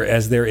and letter,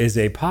 as there is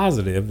a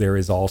positive, there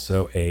is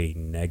also a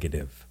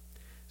negative.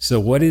 So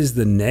what is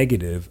the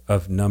negative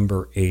of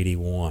number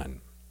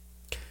 81?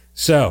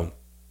 So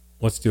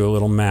let's do a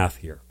little math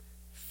here.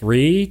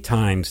 3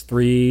 times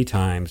 3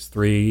 times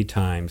 3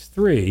 times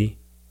 3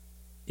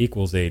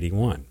 equals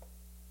 81.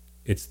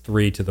 It's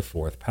 3 to the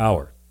 4th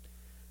power.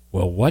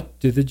 Well, what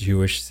do the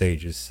Jewish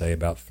sages say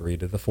about 3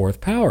 to the 4th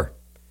power?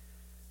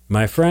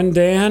 My friend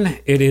Dan,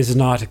 it is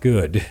not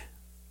good.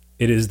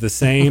 It is the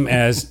same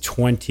as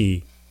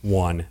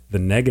 21, the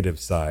negative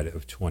side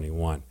of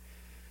 21.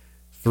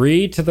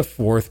 3 to the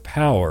 4th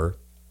power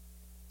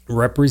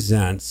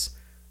represents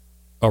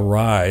a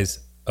rise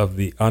of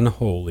the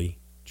unholy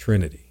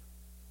Trinity,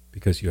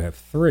 because you have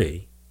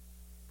 3,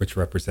 which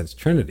represents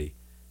Trinity,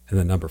 and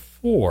the number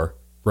 4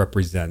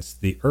 represents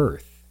the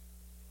earth.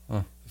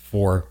 The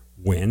 4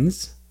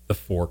 winds, the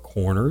 4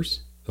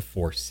 corners, the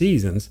 4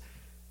 seasons.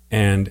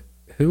 And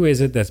who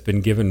is it that's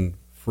been given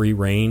free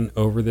reign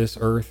over this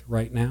earth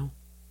right now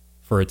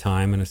for a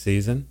time and a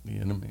season? The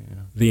enemy,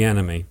 yeah. The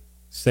enemy,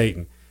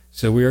 Satan.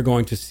 So we are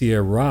going to see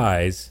a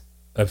rise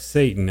of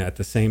Satan at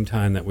the same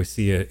time that we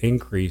see an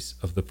increase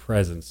of the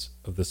presence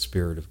of the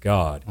Spirit of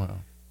God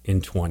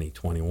in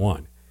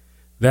 2021.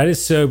 That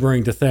is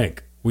sobering to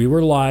think. We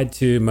were lied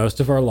to most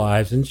of our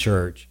lives in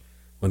church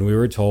when we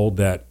were told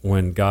that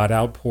when God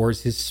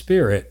outpours his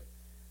Spirit,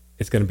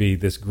 it's going to be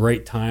this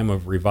great time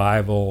of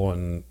revival,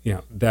 and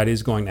that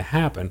is going to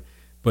happen.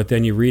 But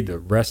then you read the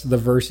rest of the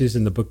verses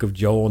in the book of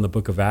Joel and the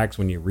book of Acts,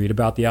 when you read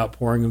about the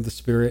outpouring of the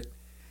Spirit,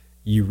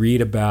 you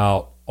read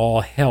about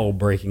all hell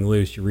breaking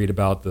loose. You read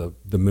about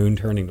the moon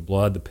turning to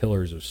blood, the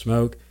pillars of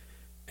smoke,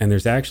 and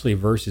there's actually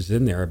verses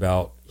in there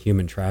about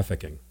human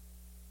trafficking.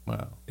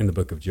 Wow. In the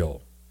book of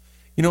Joel.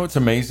 You know, it's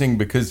amazing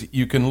because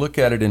you can look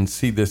at it and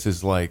see this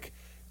as like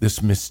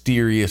this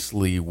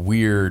mysteriously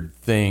weird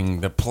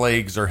thing. The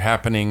plagues are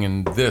happening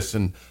and this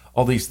and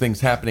all these things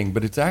happening,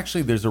 but it's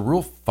actually, there's a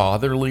real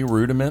fatherly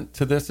rudiment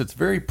to this. It's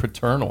very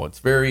paternal. It's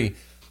very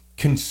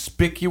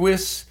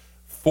conspicuous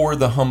for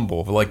the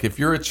humble. Like if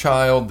you're a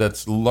child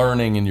that's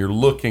learning and you're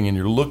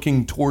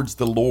looking towards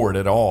the Lord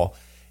at all,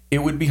 it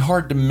would be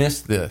hard to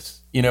miss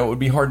this. You know, it would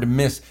be hard to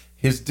miss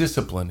his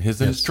discipline,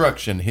 his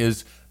instruction,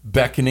 his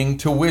beckoning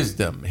to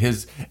wisdom,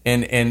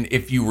 and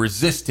if you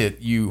resist it,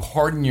 you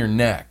harden your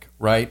neck,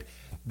 right?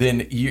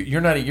 Then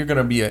you're going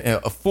to be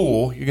a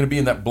fool. You're going to be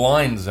in that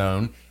blind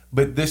zone.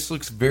 But this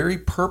looks very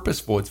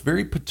purposeful. It's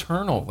very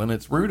paternal in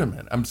its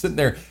rudiment. I'm sitting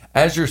there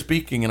as you're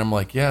speaking, and I'm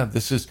like, yeah,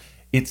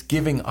 it's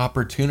giving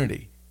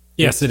opportunity.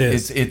 Yes, it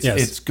is.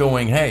 It's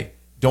going, hey,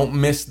 don't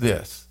miss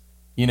this.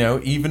 You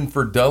know, even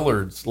for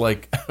dullards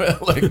like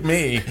like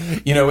me,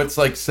 you know, it's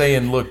like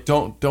saying, look,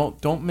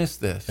 don't miss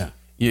this. Yeah.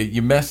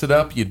 You mess it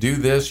up, you do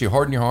this, you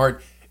harden your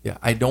heart. Yeah,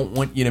 I don't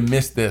want you to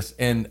miss this.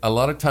 And a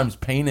lot of times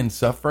pain and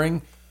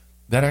suffering,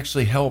 that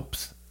actually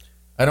helps.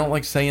 I don't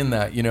like saying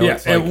that, you know. Yeah,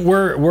 it's like, and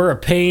we're a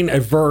pain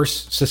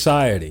averse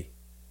society.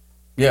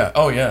 Yeah.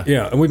 Oh, yeah.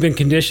 Yeah, and we've been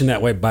conditioned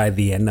that way by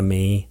the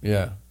enemy.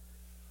 Yeah.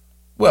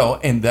 Well,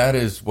 and that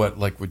is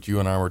what you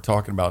and I were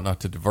talking about, not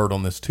to divert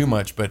on this too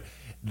much, but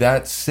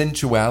that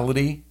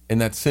sensuality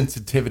and that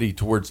sensitivity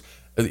towards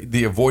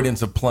the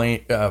avoidance of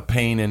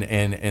pain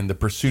and the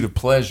pursuit of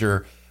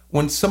pleasure,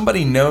 when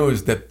somebody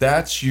knows that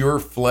that's your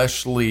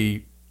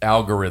fleshly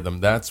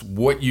algorithm, that's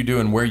what you do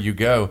and where you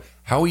go,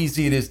 how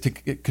easy it is to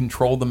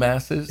control the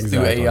masses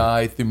through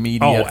AI, through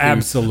media. Oh,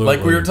 absolutely.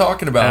 Like we were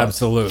talking about.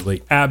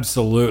 Absolutely.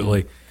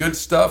 Good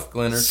stuff,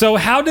 Glenner. So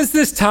how does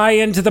this tie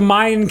into the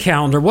Mayan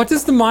calendar? What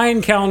does the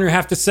Mayan calendar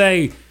have to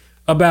say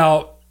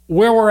about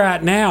where we're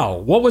at now?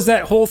 What was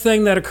that whole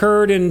thing that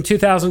occurred in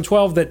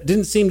 2012 that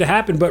didn't seem to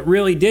happen but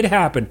really did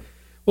happen?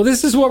 Well,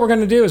 this is what we're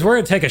going to do is we're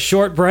going to take a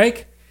short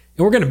break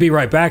and we're going to be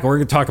right back and we're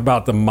going to talk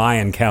about the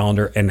Mayan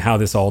calendar and how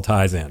this all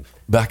ties in.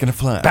 Back in a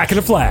flash. Back in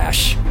a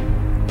flash.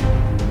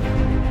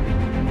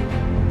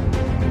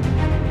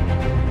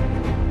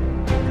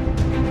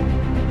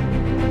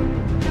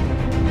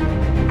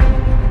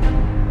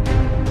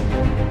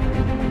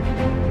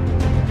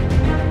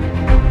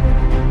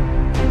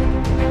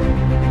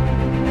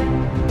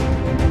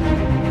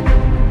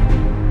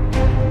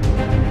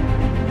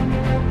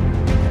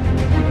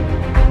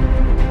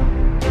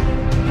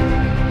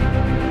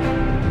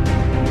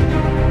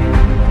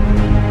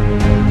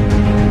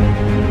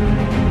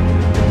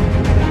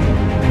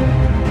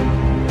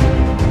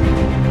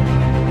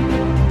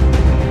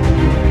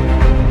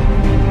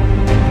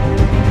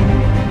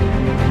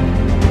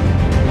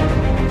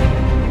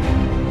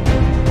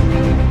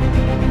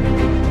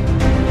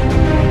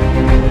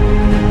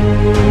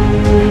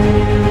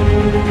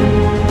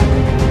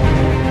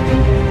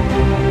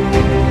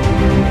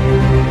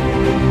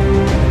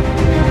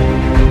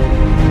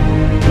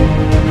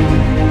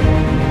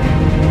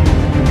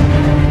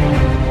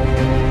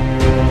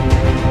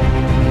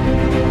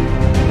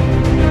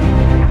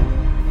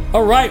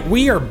 All right,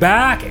 we are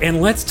back,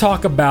 and let's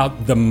talk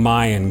about the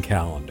Mayan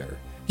calendar.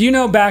 Do you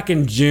know back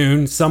in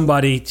June,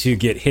 somebody to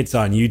get hits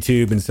on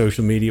YouTube and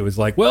social media was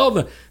like, well,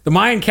 the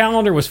Mayan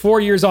calendar was 4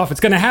 years off. It's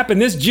going to happen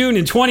this June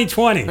in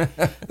 2020.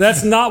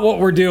 That's not what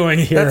we're doing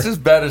here. That's as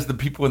bad as the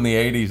people in the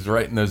 80s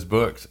writing those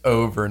books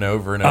over and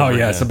over and over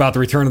again. It's about the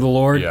return of the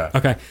Lord? Yeah.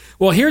 Okay.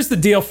 Well, here's the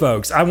deal,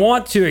 folks. I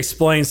want to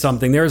explain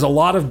something. There's a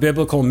lot of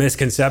biblical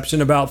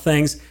misconception about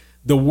things.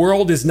 The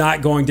world is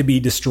not going to be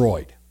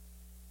destroyed.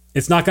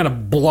 It's not going to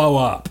blow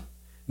up.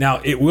 Now,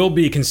 it will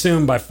be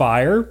consumed by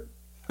fire.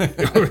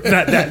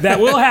 that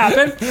will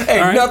happen. Hey,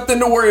 right?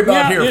 Nothing to worry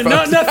about here,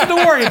 folks. Nothing to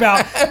worry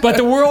about. But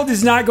the world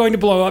is not going to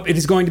blow up. It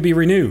is going to be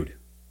renewed.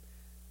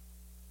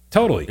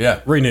 Totally. Yeah.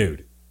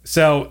 Renewed.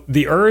 So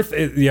the earth,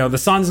 the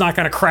sun's not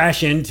going to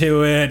crash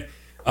into it.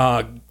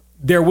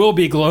 There will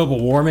be global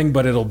warming,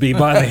 but it'll be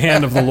by the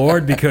hand of the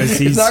Lord because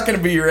he's... It's not going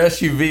to be your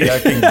SUV, I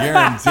can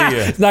guarantee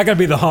you. It's not going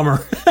to be the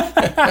Hummer.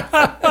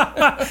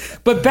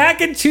 But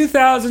back in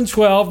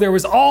 2012, there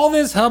was all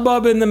this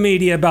hubbub in the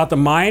media about the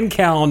Mayan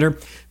calendar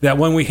that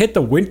when we hit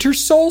the winter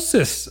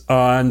solstice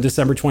on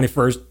December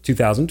 21st,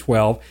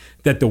 2012,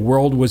 that the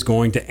world was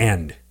going to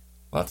end.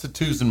 Lots of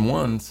twos and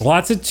ones.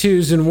 Lots of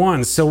twos and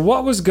ones. So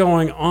what was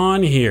going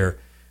on here?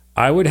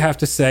 I would have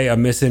to say a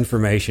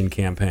misinformation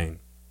campaign.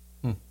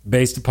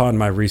 Based upon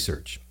my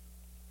research.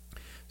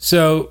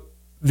 So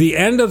the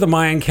end of the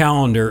Mayan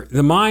calendar,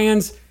 the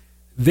Mayans,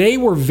 they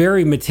were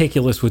very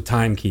meticulous with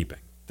timekeeping.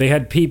 They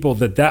had people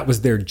that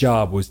was their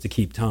job, was to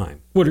keep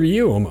time. What are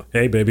you?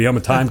 Hey, baby, I'm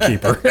a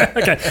timekeeper.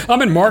 Okay,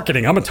 I'm in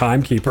marketing. I'm a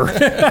timekeeper.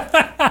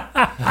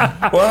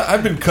 Well,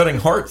 I've been cutting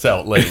hearts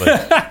out lately.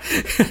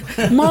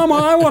 Mama,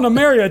 I want to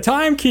marry a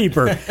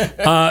timekeeper.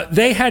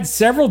 They had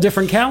several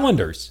different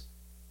calendars,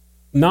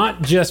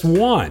 not just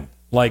one.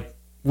 Like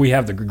we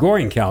have the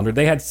Gregorian calendar,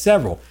 they had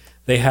several.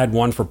 They had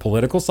one for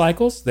political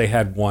cycles, they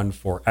had one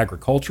for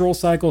agricultural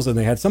cycles, and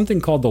they had something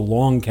called the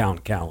long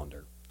count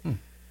calendar.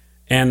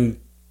 And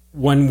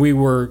when we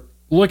were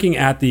looking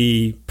at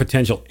the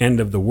potential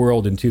end of the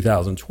world in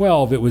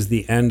 2012, it was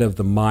the end of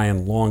the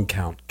Mayan long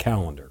count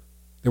calendar.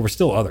 There were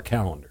still other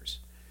calendars.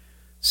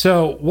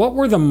 So what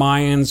were the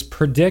Mayans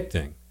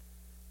predicting?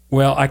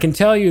 Well, I can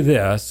tell you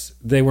this,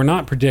 they were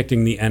not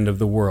predicting the end of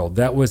the world.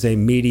 That was a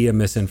media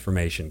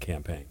misinformation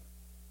campaign.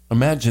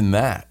 Imagine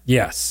that.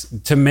 Yes,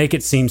 to make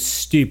it seem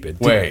stupid.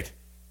 Wait,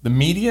 the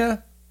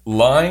media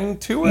lying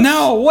to us?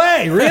 No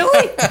way,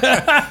 really?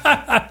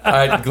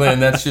 Glenn,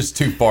 that's just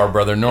too far,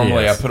 brother.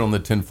 Normally Yes. I put on the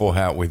tinfoil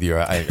hat with you.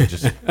 I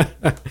just...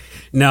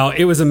 No,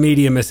 it was a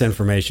media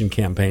misinformation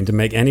campaign to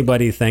make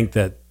anybody think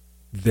that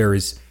there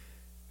is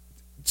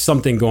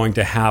something going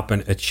to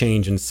happen, a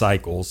change in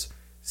cycles,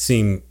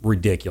 seem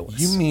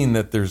ridiculous. You mean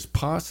that there's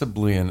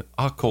possibly an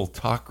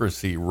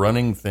occultocracy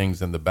running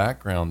things in the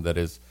background that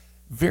is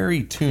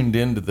very tuned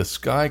into the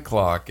sky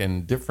clock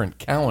and different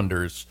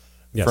calendars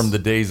Yes. from the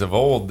days of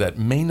old that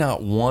may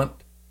not want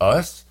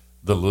us,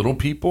 the little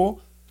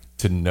people,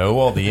 to know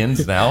all the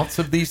ins and outs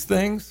of these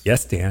things?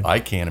 Yes, Dan.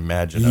 I can't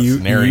imagine a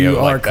scenario you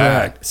are like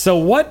correct. that. So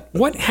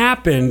what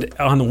happened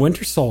on the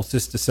winter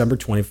solstice, December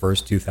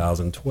 21st,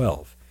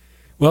 2012?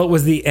 Well, it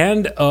was the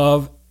end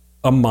of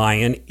a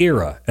Mayan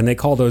era, and they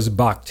call those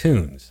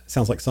Baktuns.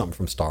 Sounds like something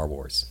from Star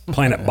Wars.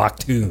 Planet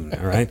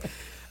Baktun, all right?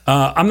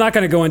 I'm not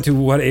going to go into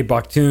what a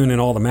Baktun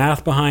and all the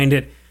math behind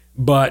it,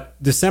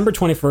 but December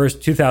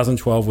 21st,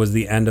 2012 was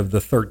the end of the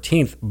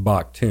 13th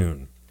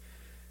Baktun.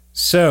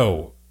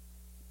 So,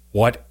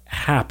 what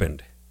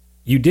happened?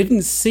 You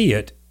didn't see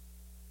it,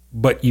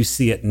 but you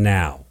see it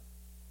now.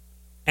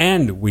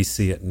 And we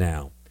see it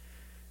now.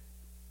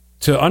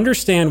 To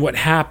understand what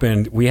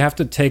happened, we have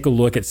to take a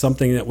look at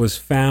something that was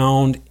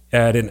found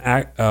at an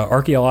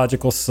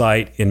archaeological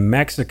site in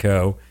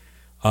Mexico.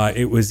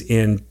 It was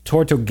in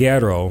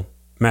Tortuguero,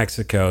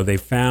 Mexico. They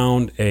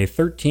found a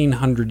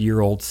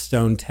 1,300-year-old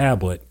stone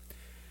tablet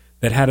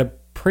that had a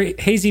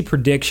hazy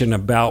prediction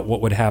about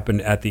what would happen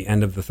at the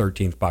end of the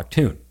 13th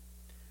Baktun.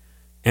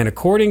 And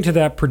according to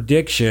that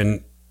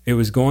prediction, it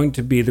was going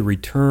to be the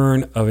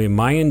return of a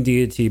Mayan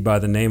deity by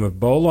the name of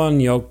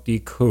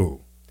Bolon-Yokti-Ku.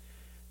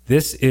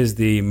 This is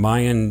the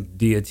Mayan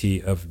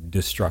deity of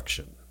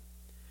destruction.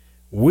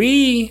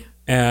 We,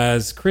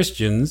 as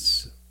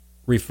Christians,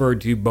 refer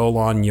to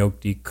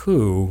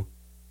Bolon-Yokti-Ku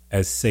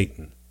as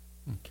Satan.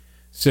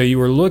 So you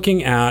were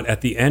looking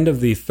at the end of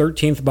the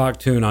 13th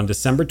Baktun on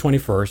December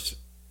 21st,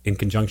 in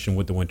conjunction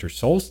with the winter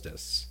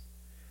solstice,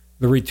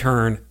 the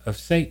return of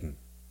Satan.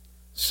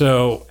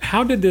 So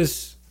how did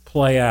this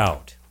play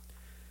out?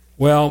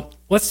 Well,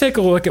 let's take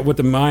a look at what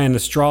the Mayan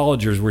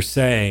astrologers were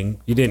saying.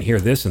 You didn't hear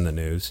this in the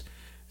news.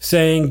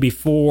 Saying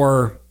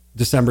before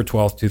December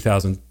 12th,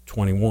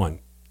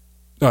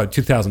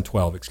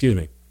 2012, excuse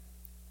me.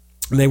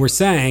 They were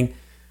saying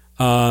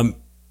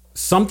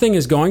something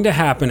is going to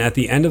happen at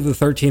the end of the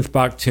 13th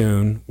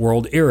Baktun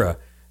world era.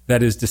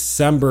 That is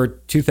December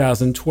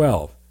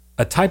 2012.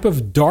 A type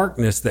of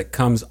darkness that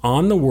comes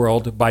on the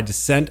world by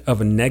descent of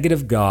a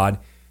negative god.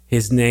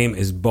 His name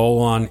is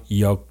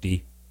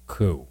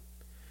Bolon-Yokti-Ku.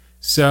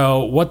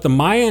 So what the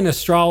Mayan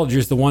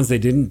astrologers, the ones they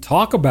didn't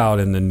talk about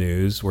in the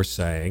news, were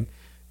saying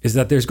is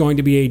that there's going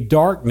to be a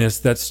darkness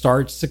that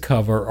starts to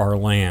cover our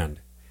land.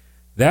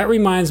 That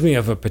reminds me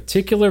of a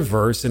particular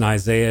verse in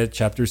Isaiah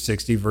chapter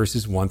 60,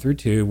 verses 1 through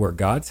 2, where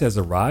God says,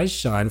 "Arise,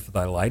 shine, for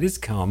thy light is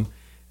come,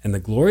 and the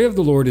glory of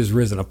the Lord is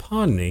risen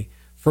upon thee.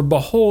 For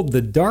behold,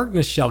 the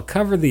darkness shall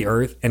cover the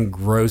earth, and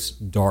gross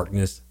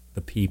darkness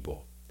the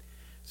people."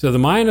 So the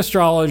Mayan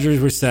astrologers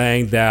were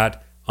saying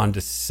that on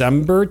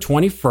December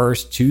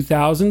 21st,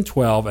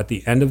 2012, at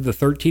the end of the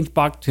 13th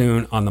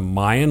Baktun on the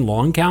Mayan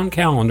long count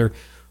calendar,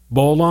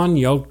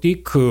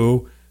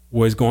 Bolon-Yokti-Ku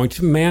was going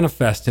to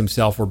manifest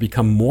himself or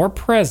become more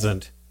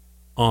present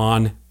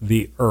on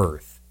the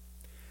earth.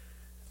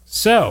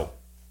 So,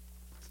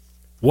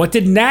 what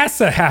did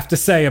NASA have to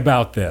say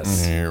about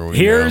this? Here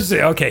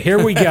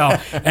we go.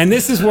 And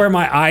this is where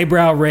my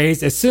eyebrow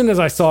raised. As soon as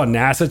I saw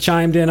NASA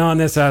chimed in on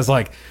this, I was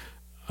like,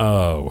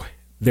 oh,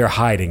 they're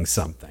hiding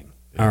something.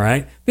 All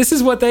right. This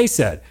is what they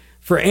said.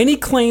 For any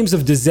claims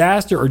of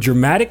disaster or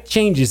dramatic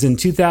changes in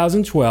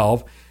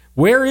 2012,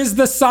 where is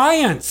the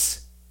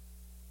science?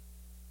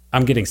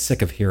 I'm getting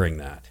sick of hearing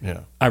that.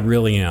 Yeah. I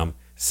really am.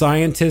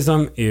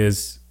 Scientism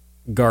is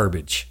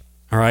garbage.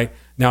 All right.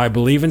 Now, I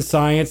believe in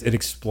science. It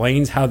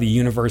explains how the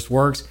universe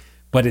works,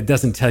 but it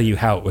doesn't tell you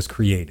how it was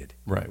created.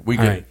 Right.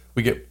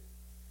 We get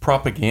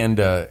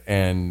propaganda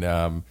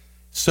and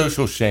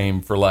social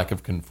shame for lack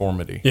of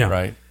conformity. Yeah.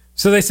 Right.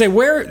 So they said,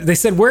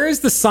 where is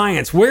the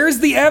science? Where is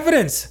the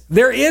evidence?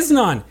 There is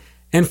none.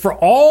 And for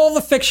all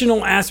the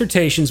fictional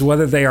assertions,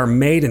 whether they are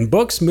made in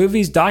books,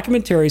 movies,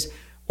 documentaries,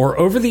 or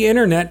over the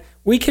internet,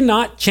 we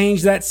cannot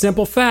change that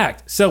simple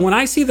fact. So when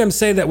I see them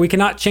say that we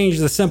cannot change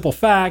the simple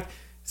fact,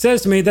 it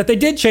says to me that they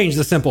did change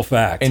the simple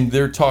fact. And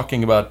they're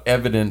talking about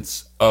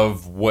evidence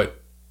of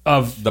what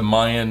of the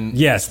Mayan.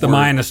 Yes, the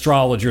Mayan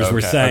astrologers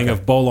were saying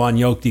of Bolon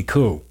Yokti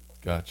Ku.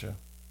 Gotcha.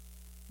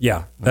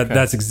 Yeah,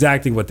 that's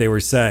exactly what they were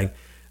saying.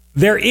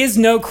 There is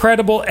no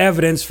credible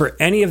evidence for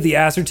any of the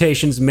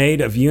assertions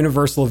made of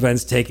universal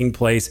events taking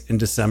place in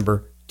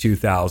December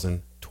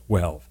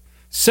 2012.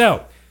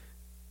 So,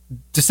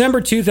 December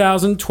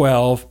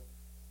 2012,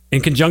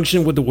 in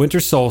conjunction with the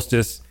winter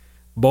solstice,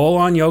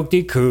 Bolon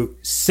Yokti Ku,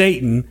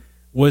 Satan,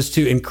 was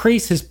to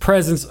increase his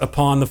presence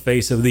upon the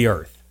face of the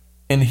earth.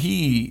 And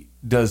he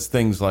does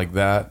things like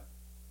that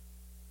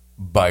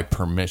by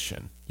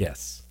permission.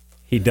 Yes,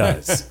 he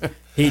does.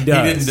 He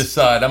does. He didn't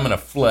decide, I'm going to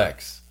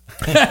flex.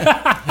 He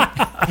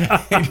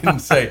didn't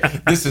say,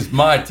 this is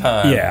my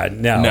time. Yeah,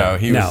 no. No,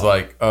 he was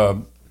like,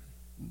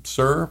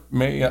 sir,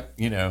 may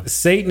I,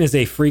 Satan is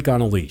a freak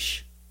on a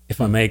leash,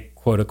 if I may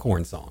quote a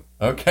Korn song.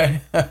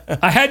 Okay.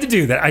 I had to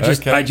do that. I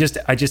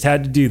just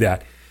had to do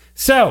that.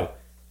 So,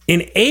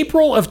 in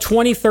April of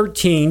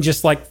 2013,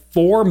 just like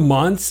 4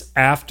 months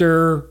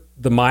after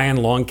the Mayan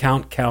long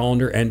count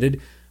calendar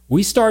ended,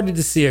 we started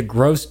to see a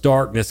gross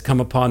darkness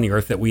come upon the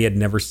earth that we had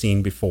never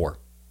seen before.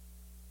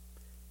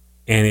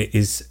 And it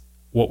is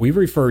what we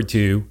referred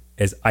to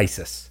as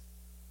ISIS.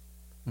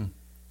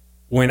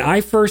 When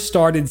I first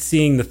started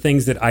seeing the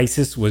things that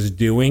ISIS was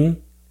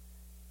doing,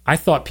 I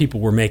thought people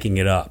were making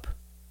it up.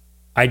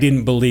 I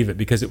didn't believe it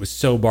because it was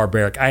so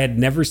barbaric. I had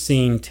never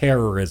seen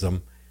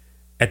terrorism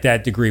at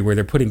that degree where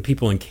they're putting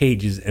people in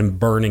cages and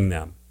burning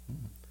them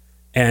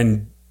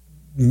and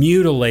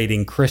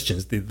mutilating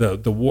Christians. The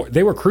war,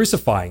 they were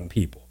crucifying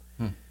people.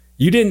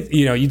 You didn't,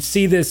 you'd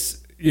see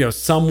this,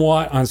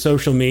 somewhat on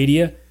social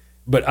media,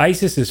 but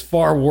ISIS is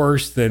far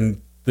worse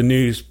than the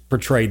news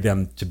portrayed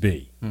them to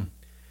be.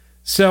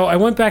 So I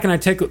went back and I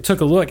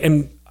took a look,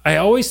 and I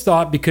always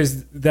thought,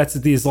 because that's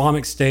the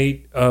Islamic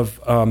State of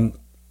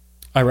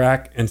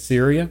Iraq and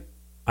Syria,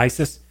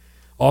 ISIS,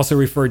 also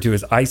referred to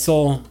as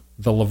ISIL,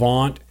 the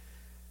Levant.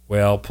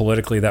 Well,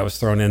 politically that was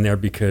thrown in there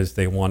because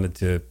they wanted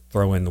to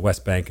throw in the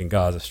West Bank and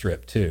Gaza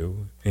Strip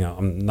too.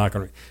 I'm not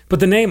going to... But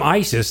the name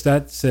ISIS,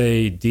 that's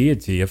a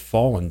deity, a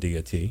fallen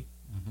deity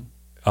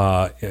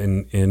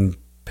in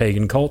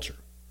pagan culture.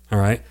 All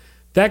right?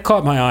 That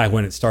caught my eye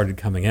when it started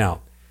coming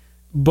out.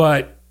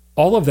 But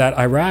all of that,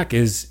 Iraq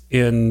is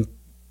in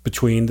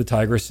between the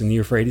Tigris and the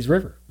Euphrates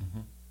River.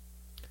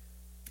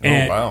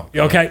 And, wow.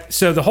 Okay,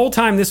 so the whole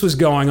time this was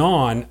going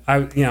on,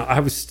 I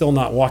was still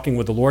not walking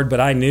with the Lord, but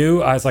I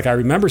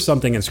remember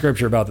something in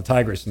Scripture about the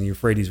Tigris and the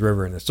Euphrates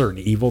River and a certain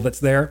evil that's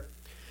there.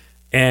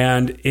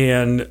 And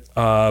in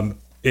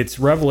it's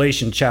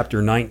Revelation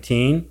chapter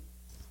 9,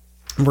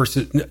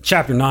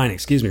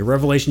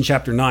 Revelation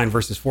chapter 9,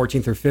 verses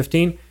 14 through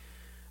 15.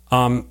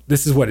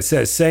 This is what it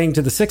says, saying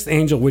to the sixth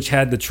angel which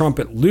had the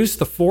trumpet, loose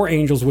the 4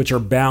 angels which are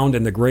bound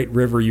in the great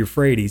river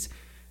Euphrates.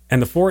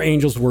 And the 4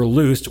 angels were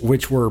loosed,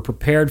 which were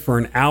prepared for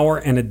an hour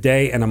and a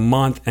day and a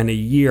month and a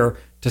year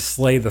to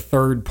slay the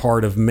third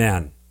part of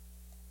men.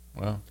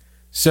 Wow.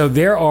 So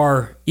there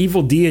are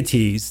evil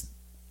deities,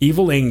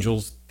 evil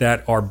angels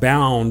that are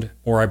bound,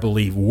 or I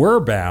believe were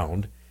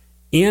bound,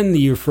 in the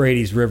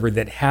Euphrates River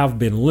that have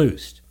been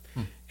loosed.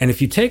 And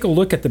if you take a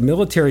look at the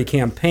military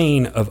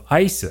campaign of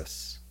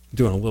ISIS,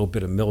 doing a little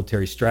bit of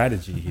military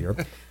strategy here,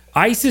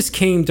 ISIS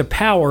came to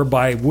power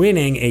by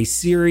winning a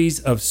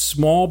series of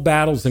small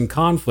battles and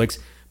conflicts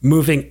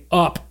moving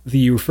up the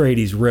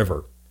Euphrates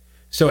River.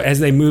 So as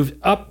they moved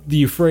up the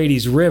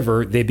Euphrates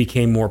River, they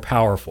became more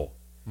powerful.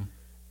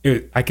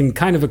 I can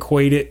kind of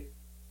equate it,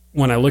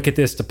 when I look at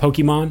this, to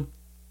Pokemon,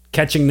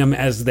 catching them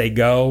as they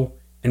go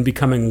and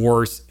becoming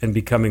worse and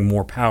becoming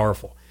more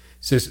powerful.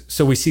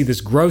 So we see this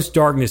gross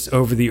darkness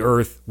over the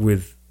earth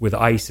with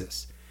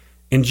ISIS.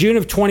 In June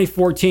of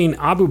 2014,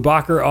 Abu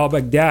Bakr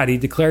al-Baghdadi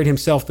declared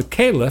himself the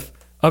Caliph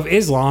of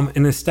Islam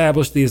and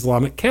established the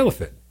Islamic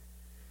Caliphate.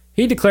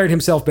 He declared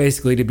himself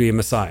basically to be a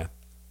Messiah,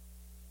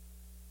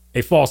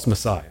 a false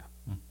Messiah.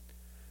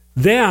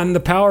 Then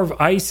the power of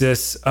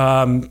ISIS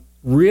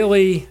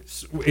really,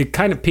 it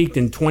kind of peaked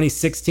in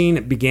 2016.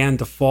 It began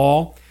to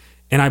fall.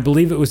 And I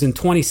believe it was in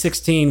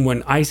 2016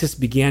 when ISIS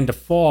began to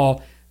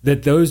fall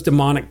that those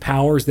demonic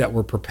powers that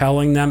were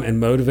propelling them and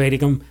motivating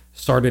them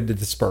started to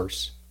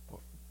disperse.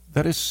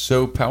 That is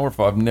so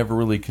powerful. I've never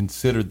really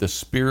considered the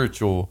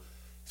spiritual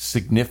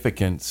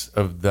significance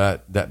of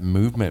that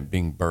movement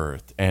being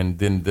birthed, and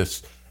then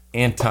this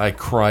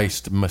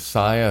antichrist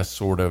Messiah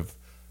sort of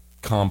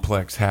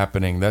complex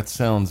happening. That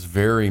sounds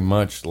very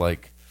much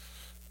like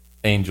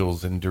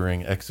angels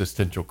enduring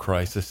existential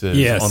crises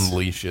on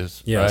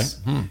leashes.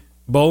 Yes. Right?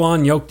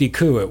 Bolon Yokti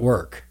Ku at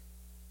work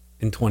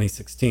in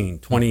 2016,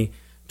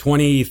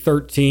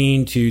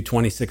 2013 to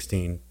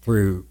 2016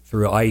 through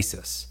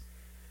ISIS.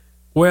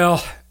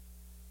 Well,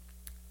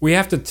 we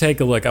have to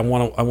take a look. I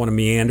want to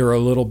meander a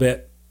little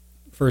bit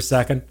for a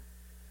second.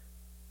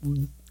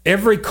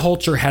 Every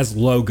culture has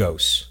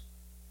logos.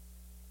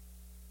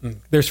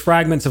 There's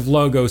fragments of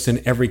logos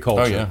in every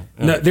culture. Oh, yeah.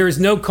 No, there is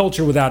no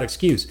culture without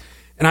excuse.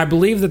 And I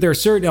believe that there are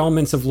certain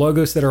elements of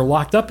logos that are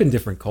locked up in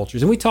different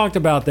cultures. And we talked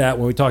about that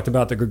when we talked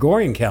about the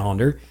Gregorian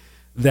calendar,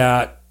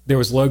 that there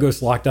was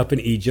Logos locked up in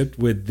Egypt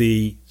with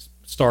the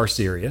star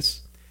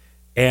Sirius,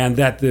 and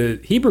that the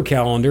Hebrew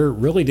calendar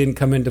really didn't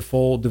come into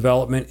full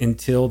development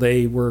until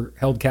they were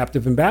held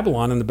captive in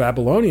Babylon, and the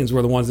Babylonians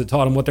were the ones that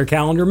taught them what their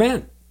calendar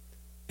meant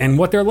and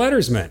what their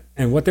letters meant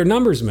and what their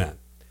numbers meant.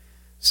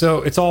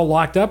 So it's all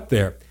locked up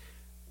there.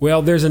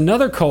 Well, there's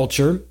another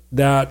culture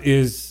that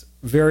is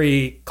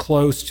very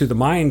close to the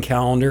Mayan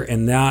calendar,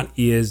 and that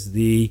is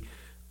the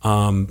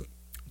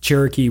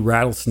Cherokee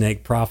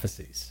rattlesnake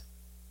prophecies.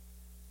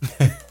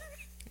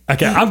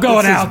 Okay, I'm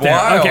going out there.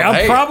 Wild. Okay,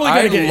 I'm probably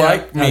going to get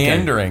like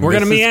meandering. Okay. We're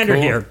going to This is meander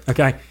cool. here.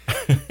 Okay,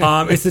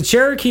 it's the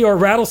Cherokee or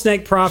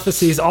rattlesnake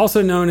prophecies,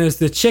 also known as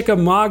the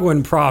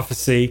Chickamauguan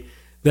prophecy,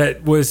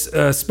 that was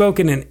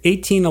spoken in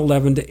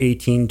 1811 to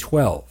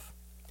 1812.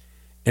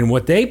 And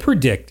what they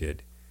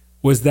predicted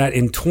was that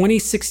in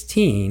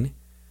 2016,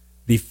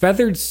 the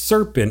feathered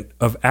serpent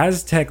of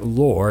Aztec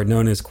lore,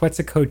 known as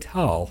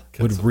Quetzalcoatl,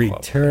 would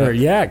return.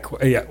 Yeah,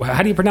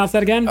 how do you pronounce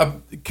that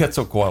again?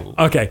 Quetzalcoatl.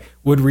 Okay,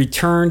 would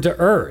return to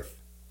Earth.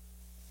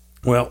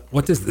 Well,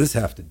 what does this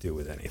have to do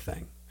with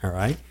anything? All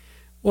right.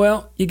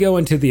 Well, you go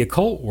into the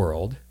occult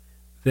world,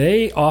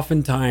 they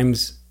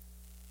oftentimes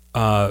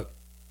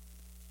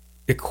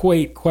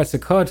equate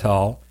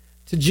Quetzalcoatl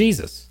to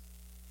Jesus.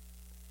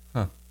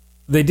 Huh.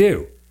 They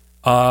do.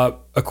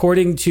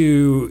 According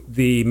to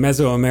the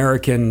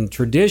Mesoamerican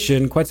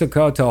tradition,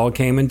 Quetzalcoatl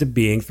came into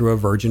being through a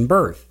virgin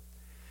birth.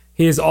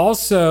 He is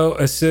also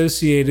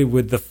associated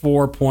with the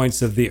 4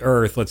 points of the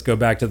earth. Let's go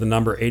back to the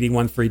number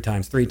 81, 3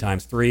 times 3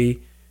 times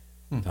 3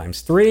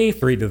 times 3,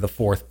 3 to the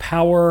fourth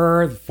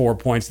power, the 4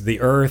 points of the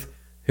earth.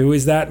 Who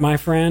is that, my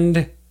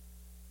friend?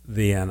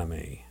 The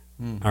enemy.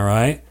 All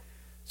right?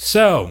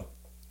 So,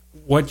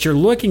 what you're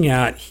looking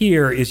at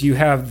here is you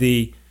have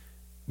the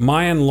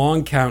Mayan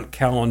long count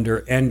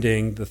calendar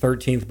ending the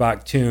 13th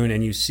Baktun,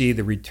 and you see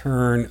the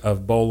return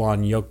of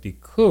Bolon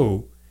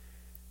Yoktiku.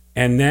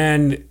 And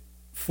then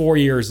 4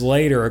 years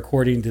later,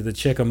 according to the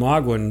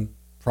Chickamauguan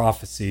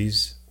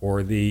prophecies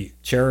or the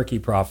Cherokee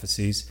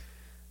prophecies,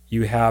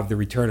 you have the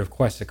return of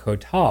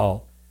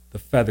Quetzalcoatl, the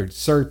feathered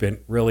serpent.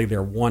 Really,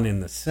 they're one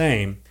and the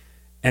same.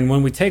 And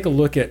when we take a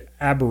look at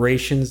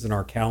aberrations in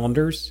our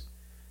calendars,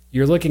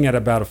 you're looking at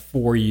about a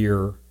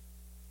 4-year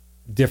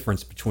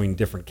difference between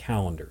different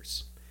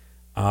calendars.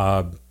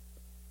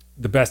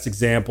 The best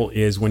example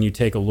is when you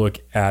take a look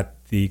at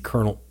the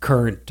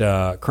current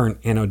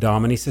Anno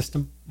Domini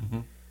system. Mm-hmm.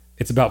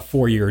 It's about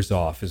 4 years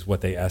off is what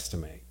they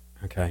estimate.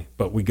 Okay,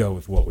 but we go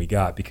with what we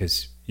got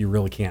because you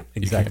really can't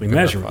exactly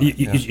measure it.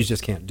 You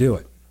just can't do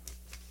it.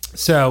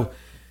 So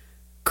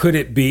could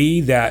it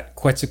be that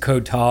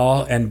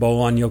Quetzalcoatl and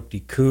Bolon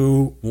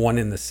Yoktiku, one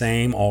and the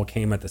same, all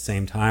came at the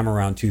same time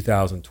around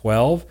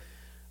 2012?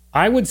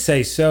 I would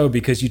say so,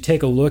 because you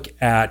take a look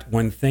at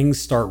when things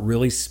start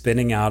really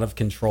spinning out of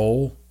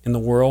control in the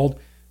world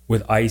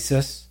with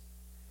ISIS.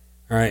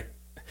 All right.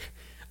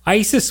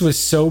 ISIS was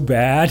so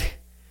bad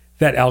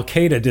that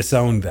Al-Qaeda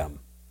disowned them.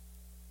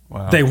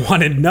 Wow. They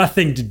wanted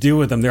nothing to do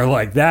with them. They're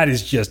like, that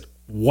is just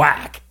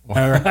whack.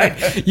 All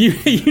right.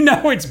 You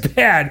know it's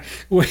bad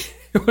when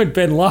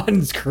bin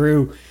Laden's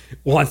crew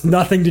wants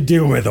nothing to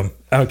do with them.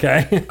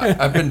 Okay.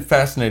 I've been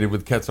fascinated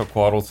with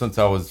Quetzalcoatl since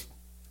I was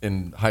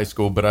in high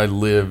school, but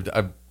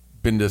I've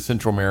been to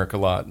Central America a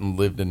lot and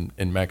lived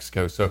in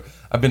Mexico. So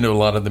I've been to a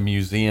lot of the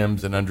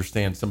museums and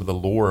understand some of the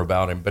lore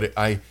about him. But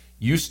I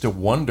used to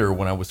wonder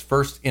when I was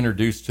first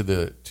introduced to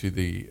the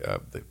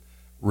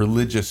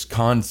religious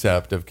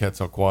concept of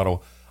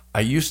Quetzalcoatl, I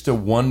used to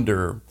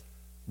wonder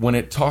when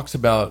it talks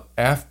about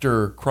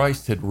after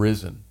Christ had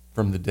risen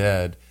from the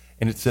dead,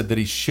 and it said that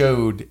he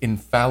showed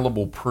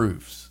infallible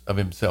proofs of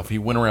himself. He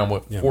went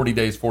around 40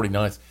 days, 40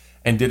 nights,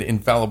 and did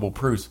infallible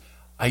proofs.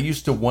 I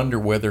used to wonder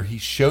whether he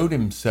showed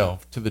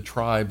himself to the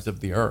tribes of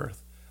the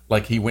earth,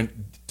 like he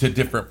went to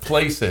different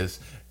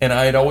places. And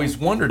I had always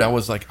wondered, I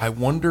was like, I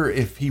wonder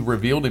if he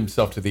revealed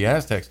himself to the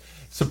Aztecs.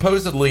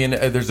 Supposedly, and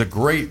there's a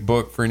great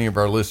book for any of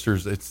our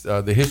listeners, it's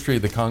The History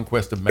of the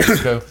Conquest of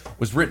Mexico,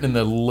 was written in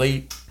the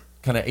late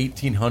kind of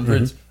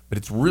 1800s, but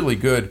it's really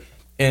good.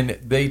 And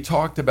they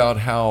talked about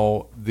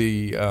how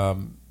the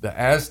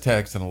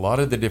Aztecs and a lot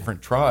of the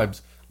different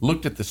tribes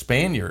looked at the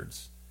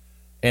Spaniards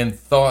and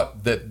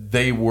thought that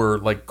they were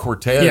like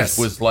Cortez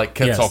was like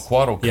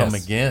Quetzalcoatl come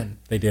again.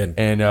 They did.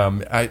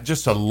 And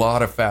just a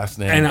lot of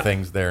fascinating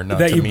things there, not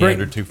to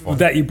meander too far.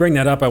 That you bring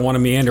that up, I want to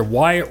meander.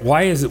 Why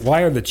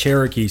are the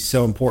Cherokees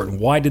so important?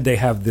 Why did they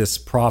have this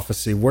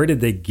prophecy? Where did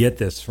they get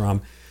this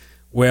from?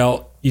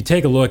 Well, you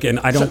take a look, and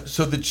I don't...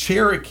 So the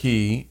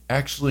Cherokee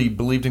actually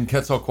believed in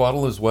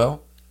Quetzalcoatl as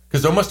well?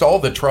 Because almost all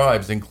the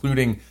tribes,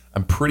 including,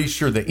 I'm pretty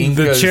sure the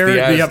Incas,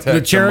 the Aztecs, the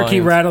Cherokee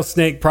the Mayans.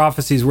 rattlesnake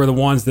prophecies were the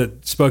ones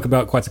that spoke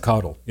about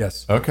Quetzalcoatl.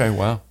 Yes. Okay,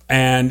 wow.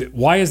 And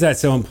why is that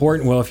so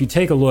important? Well, if you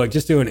take a look,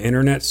 just do an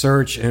internet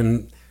search,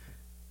 and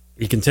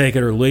you can take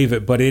it or leave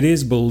it, but it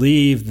is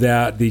believed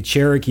that the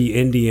Cherokee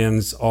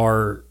Indians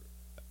are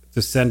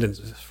descendants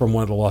from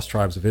one of the lost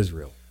tribes of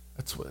Israel.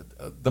 That's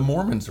what the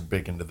Mormons are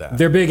big into that.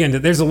 They're big into.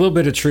 There's a little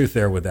bit of truth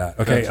there with that.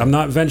 Okay, Gotcha. I'm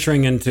not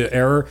venturing into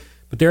error,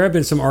 But there have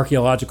been some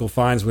archaeological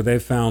finds where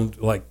they've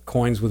found like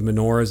coins with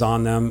menorahs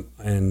on them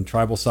and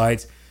tribal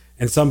sites.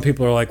 And some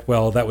people are like,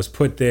 well, that was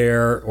put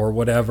there or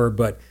whatever.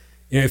 But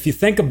if you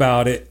think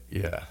about it,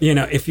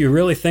 if you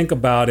really think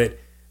about it,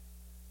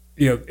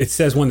 it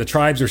says when the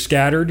tribes are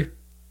scattered,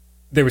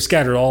 they were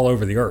scattered all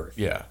over the earth.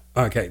 Yeah.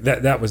 Okay,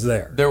 that was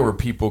there. There were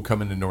people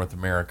coming to North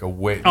America.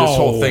 This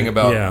whole thing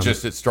about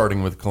just it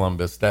starting with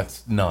Columbus,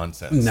 that's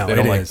nonsense. No, they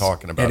don't like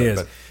talking about it.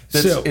 But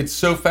it's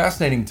so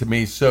fascinating to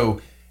me. So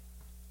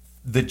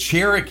the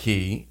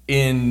Cherokee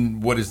in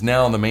what is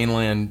now the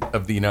mainland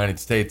of the United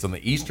States on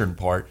the eastern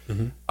part,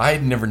 I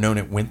had never known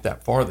it went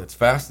that far. That's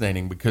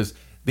fascinating because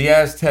the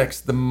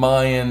Aztecs, the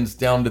Mayans,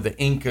 down to the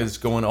Incas,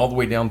 going all the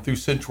way down through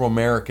Central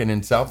America and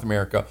in South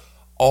America,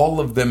 all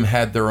of them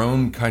had their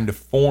own kind of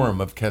form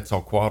of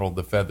Quetzalcoatl,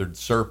 the feathered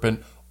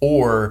serpent,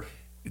 or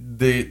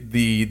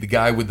the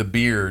guy with the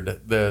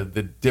beard,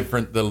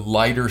 the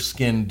lighter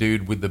skinned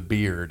dude with the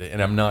beard.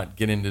 And I'm not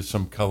getting into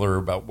some color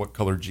about what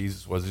color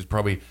Jesus was. He's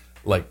probably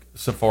like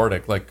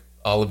Sephardic, like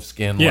olive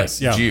skin,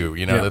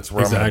 Jew. That's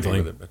where I'm going to be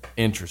with it. But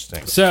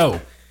interesting.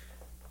 So,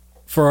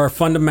 for our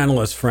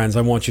fundamentalist friends,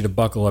 I want you to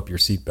buckle up your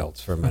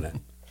seatbelts for a minute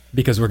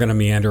because we're going to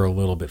meander a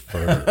little bit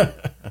further.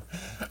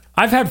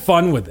 I've had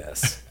fun with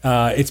this.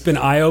 It's been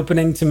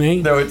eye-opening to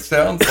me. No, it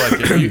sounds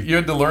like it. You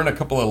had to learn a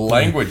couple of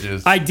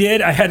languages. I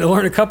did. I had to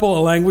learn a couple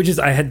of languages.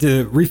 I had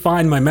to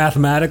refine my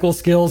mathematical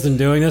skills in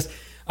doing this.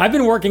 I've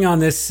been working on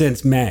this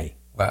since May.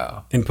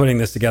 Wow. In putting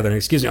this together. And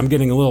excuse me, I'm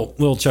getting a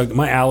little choked.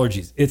 My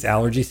allergies. It's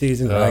allergy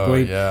season.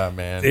 Ragweed. Yeah,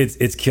 man.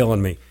 It's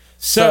killing me.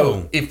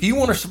 So if you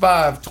want to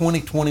survive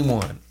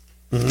 2021,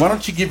 why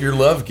don't you give your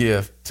love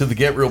gift to the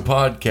Get Real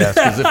podcast?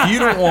 Because if you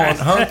don't want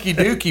hunky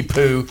dookie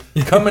poo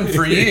coming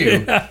for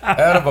you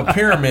out of a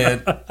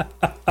pyramid,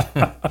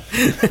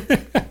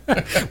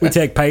 we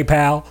take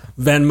PayPal,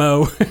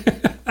 Venmo.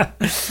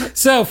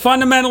 So,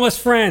 fundamentalist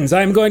friends,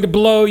 I'm going to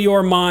blow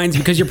your minds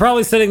because you're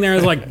probably sitting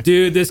there like,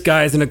 dude, this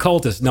guy is an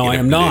occultist. No, I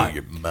am not.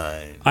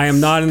 I am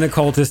not an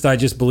occultist. I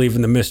just believe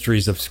in the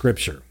mysteries of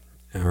Scripture.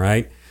 All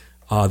right.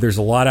 There's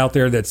a lot out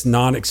there that's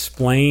not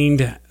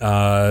explained.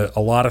 A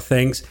lot of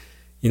things.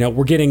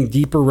 We're getting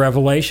deeper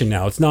revelation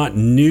now. It's not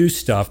new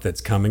stuff that's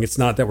coming. It's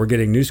not that we're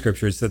getting new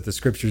scripture. It's that the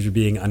scriptures are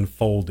being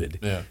unfolded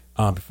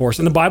before us.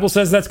 And the Bible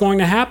says that's going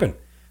to happen.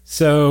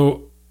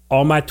 So,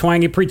 all my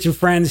twangy preaching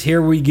friends,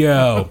 here we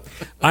go.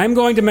 I'm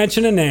going to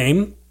mention a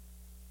name,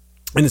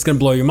 and it's going to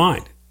blow your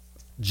mind.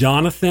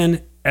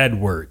 Jonathan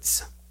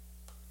Edwards.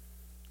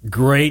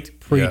 Great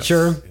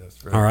preacher.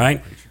 Yes, all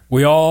right. Preacher.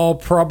 We all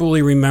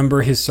probably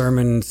remember his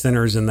sermon,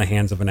 Sinners in the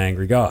Hands of an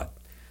Angry God.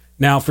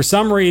 Now, for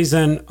some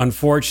reason,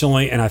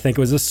 unfortunately, and I think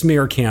it was a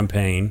smear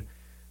campaign,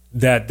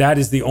 that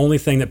is the only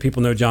thing that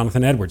people know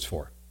Jonathan Edwards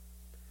for.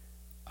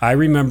 I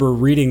remember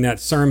reading that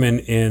sermon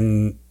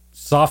in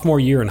sophomore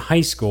year in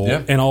high school,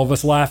 and all of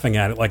us laughing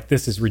at it like,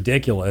 this is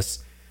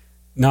ridiculous,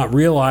 not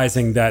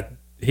realizing that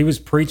he was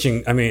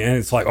preaching. I mean, and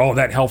it's like, oh,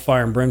 that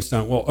hellfire and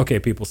brimstone. Well, okay,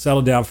 people,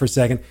 settle down for a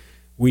second.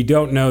 We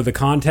don't know the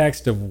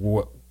context of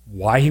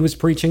why he was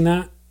preaching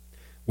that.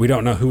 We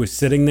don't know who was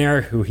sitting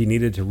there, who he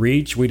needed to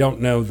reach. We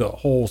don't know the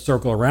whole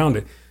circle around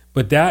it.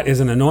 But that is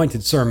an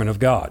anointed sermon of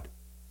God.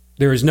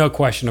 There is no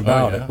question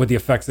about it with the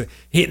effects.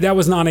 That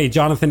was not a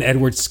Jonathan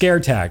Edwards scare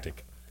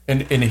tactic.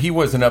 And he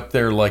wasn't up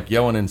there like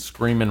yelling and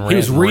screaming. He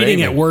was reading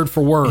it word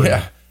for word.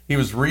 Yeah, he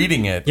was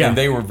reading it, and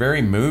they were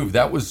very moved.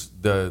 That was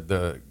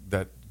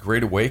that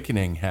great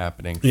awakening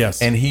happening.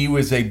 Yes, and he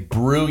was a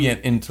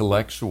brilliant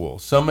intellectual.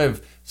 Some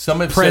have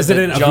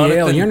president said that of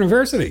Yale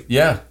University.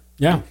 Yeah.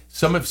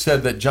 Some have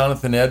said that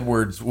Jonathan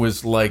Edwards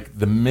was like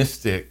the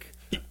mystic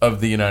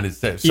of the United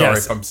States. Sorry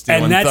if I'm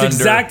stealing thunder. And that's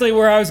exactly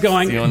where I was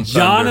going.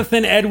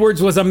 Jonathan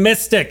Edwards was a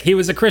mystic. He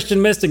was a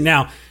Christian mystic.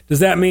 Now, does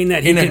that mean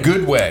that in a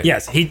good way?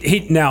 Yes. He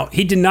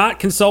did not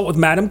consult with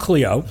Madame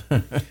Cleo.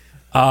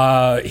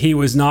 He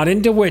was not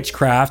into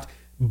witchcraft,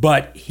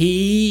 but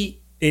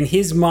he, in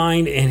his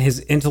mind and his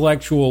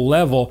intellectual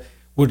level,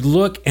 would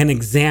look and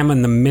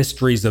examine the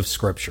mysteries of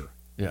Scripture.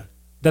 Yeah,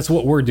 that's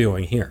what we're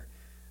doing here.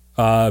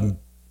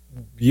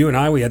 You and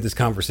I, we had this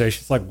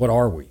conversation. It's like, what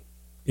are we?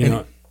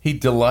 He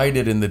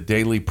delighted in the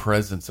daily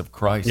presence of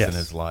Christ in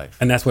his life.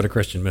 And that's what a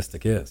Christian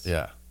mystic is.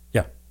 Yeah.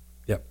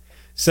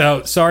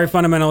 So, sorry,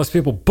 fundamentalist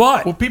people,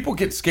 but... Well, people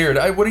get scared.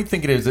 What do you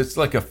think it is? It's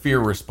like a fear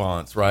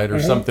response, right? Or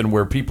something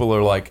where people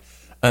are like,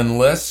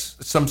 unless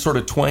some sort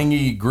of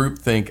twangy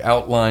groupthink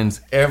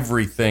outlines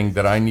everything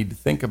that I need to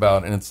think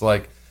about, and it's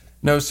like,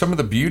 no, some of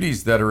the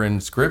beauties that are in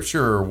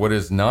Scripture or what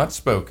is not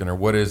spoken or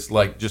what is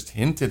like just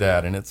hinted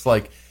at, and it's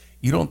like,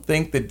 you don't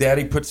think that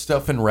Daddy put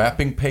stuff in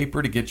wrapping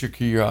paper to get your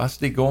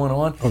curiosity going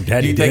on? Oh,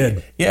 Daddy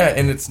did. Yeah,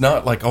 and it's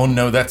not like, oh,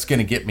 no, that's going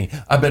to get me.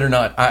 I better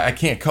not. I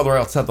can't color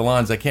outside the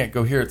lines. I can't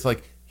go here. It's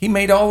like, he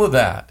made all of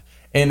that.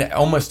 And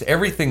almost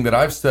everything that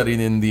I've studied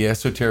in the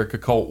esoteric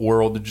occult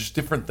world, just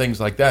different things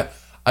like that,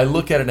 I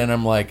look at it and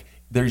I'm like,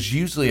 there's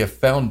usually a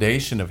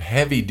foundation of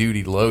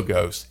heavy-duty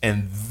logos,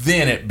 and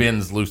then it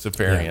bends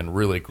Luciferian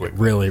really quick.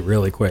 Really,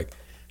 really quick.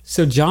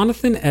 So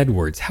Jonathan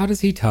Edwards, how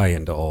does he tie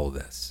into all of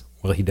this?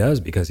 Well, he does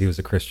because he was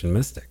a Christian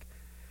mystic.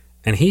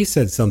 and he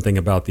said something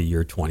about the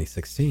year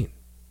 2016.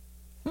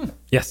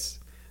 Yes.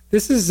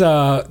 This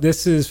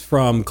is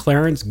from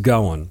Clarence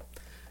Gowan.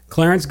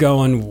 Clarence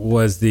Gowan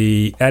was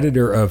the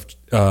editor of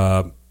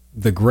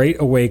The Great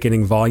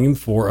Awakening, Volume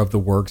 4 of the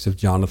works of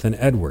Jonathan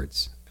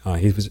Edwards.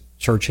 He was a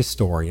church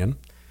historian,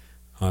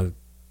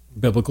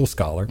 biblical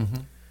scholar.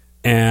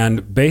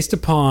 And based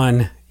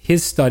upon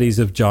his studies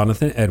of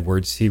Jonathan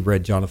Edwards, he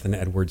read Jonathan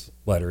Edwards'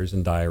 letters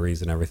and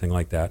diaries and everything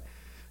like that.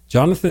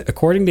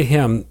 According to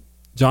him,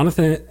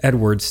 Jonathan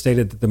Edwards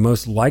stated that the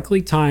most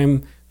likely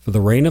time for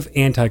the reign of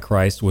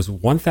Antichrist was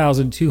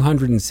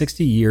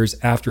 1,260 years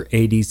after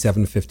AD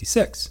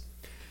 756.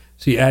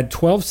 So you add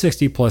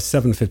 1260 plus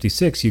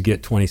 756, you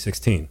get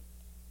 2016.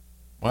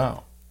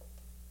 Wow.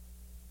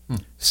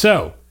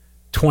 So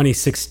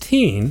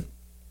 2016,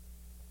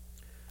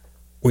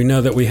 we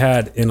know that we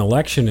had an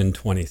election in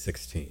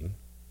 2016,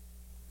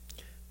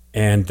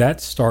 and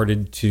that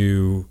started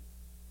to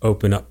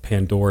open up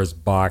Pandora's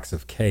box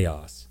of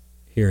chaos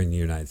here in the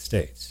United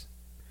States.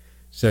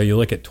 So you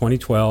look at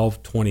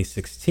 2012,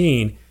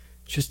 2016,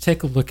 just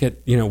take a look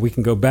at, we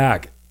can go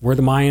back. Were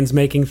the Mayans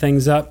making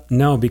things up?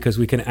 No, because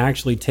we can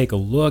actually take a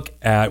look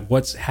at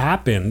what's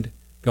happened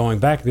going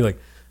back and be like,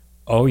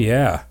 oh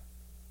yeah,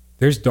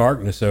 there's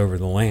darkness over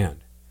the land.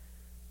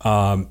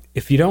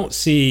 If you don't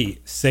see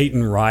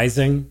Satan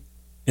rising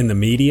in the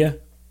media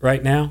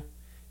right now,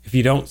 if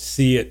you don't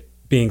see it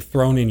being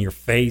thrown in your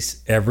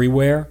face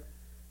everywhere,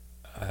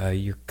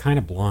 you're kind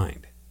of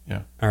blind.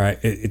 Yeah. All right.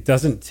 It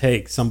doesn't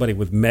take somebody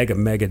with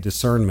mega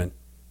discernment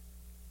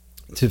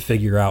to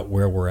figure out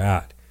where we're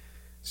at.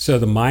 So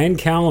the Mayan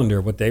calendar,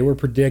 what they were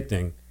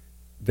predicting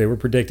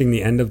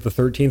the end of the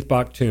 13th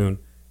Baktun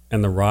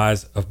and the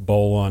rise of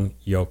Bolon,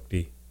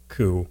 Yokti,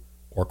 Ku,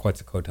 or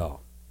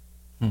Quetzalcoatl.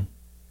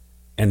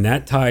 And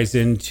that ties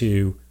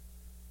into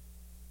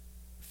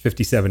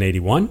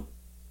 5781,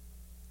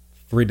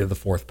 3 to the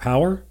 4th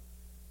power,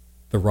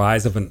 the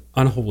rise of an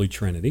unholy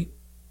trinity,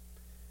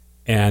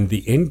 and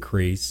the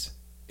increase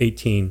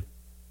 13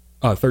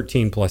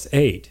 plus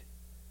 8,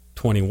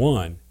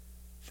 21,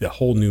 the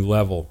whole new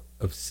level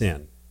of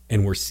sin.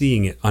 And we're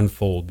seeing it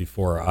unfold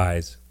before our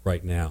eyes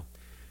right now.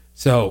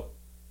 So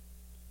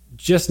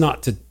just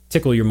not to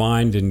tickle your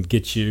mind and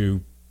get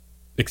you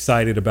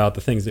excited about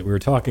the things that we were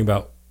talking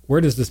about, where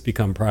does this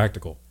become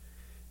practical?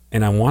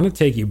 And I want to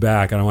take you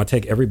back, and I want to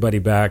take everybody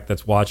back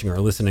that's watching or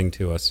listening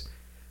to us,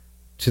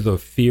 to the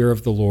fear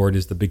of the Lord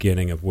is the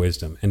beginning of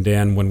wisdom. And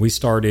Dan, when we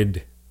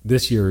started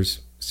this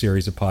year's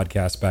series of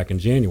podcasts back in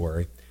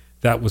January,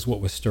 that was what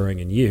was stirring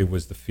in you,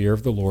 was the fear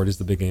of the Lord is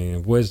the beginning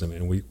of wisdom.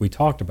 And we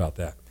talked about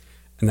that.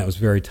 And that was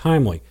very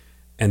timely.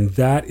 And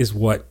that is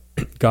what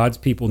God's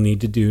people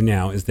need to do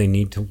now, is they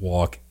need to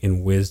walk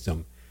in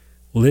wisdom.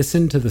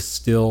 Listen to the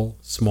still,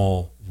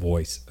 small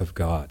voice of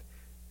God.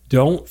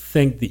 Don't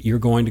think that you're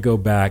going to go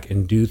back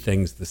and do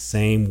things the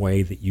same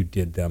way that you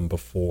did them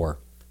before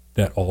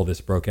that all this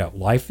broke out.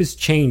 Life is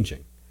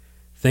changing.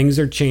 Things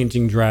are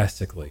changing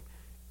drastically.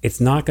 It's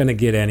not going to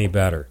get any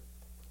better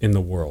in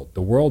the world.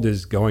 The world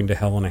is going to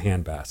hell in a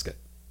handbasket.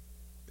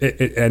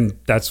 And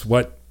that's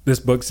what this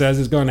book says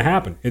is going to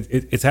happen.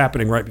 It's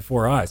happening right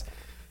before our eyes.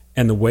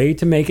 And the way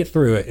to make it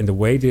through it, and the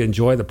way to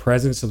enjoy the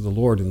presence of the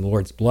Lord and the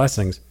Lord's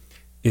blessings,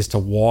 is to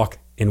walk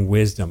in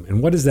wisdom.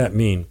 And what does that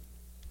mean?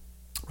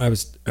 I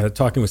was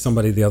talking with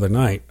somebody the other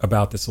night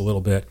about this a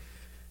little bit,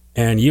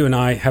 and you and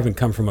I, having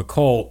come from a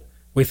cult,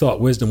 we thought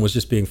wisdom was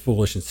just being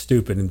foolish and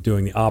stupid and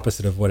doing the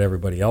opposite of what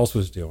everybody else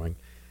was doing.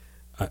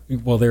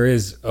 Well, there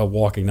is a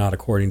walking not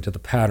according to the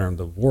pattern of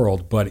the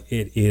world, but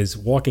it is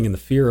walking in the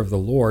fear of the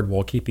Lord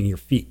while keeping your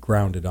feet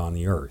grounded on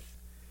the earth,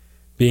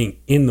 being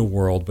in the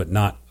world but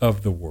not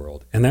of the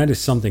world. And that is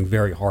something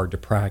very hard to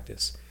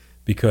practice,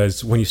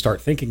 because when you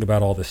start thinking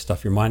about all this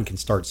stuff, your mind can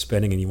start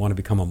spinning and you want to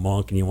become a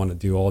monk and you want to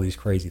do all these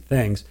crazy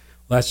things.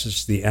 Well, that's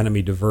just the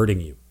enemy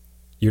diverting you.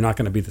 You're not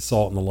going to be the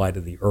salt and the light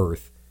of the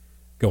earth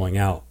going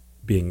out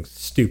being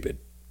stupid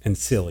and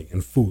silly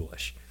and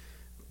foolish.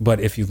 But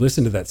if you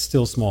listen to that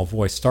still small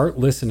voice, start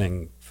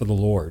listening for the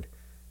Lord,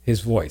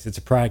 his voice. It's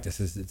a practice,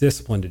 it's a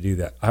discipline to do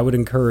that. I would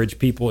encourage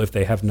people, if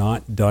they have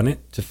not done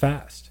it, to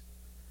fast.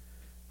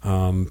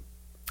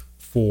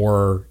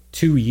 For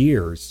 2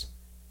 years,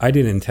 I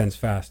did intense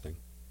fasting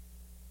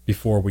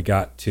before we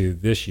got to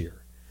this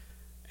year.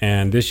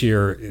 And this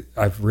year,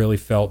 I've really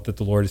felt that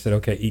the Lord has said,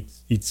 okay,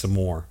 eat some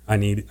more. I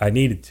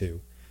needed to.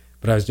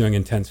 But I was doing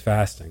intense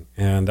fasting,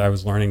 and I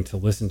was learning to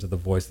listen to the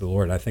voice of the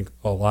Lord. I think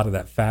a lot of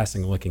that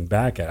fasting, looking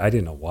back at it, I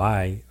didn't know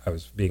why I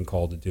was being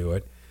called to do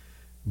it,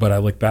 but I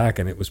look back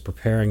and it was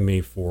preparing me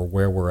for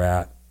where we're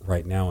at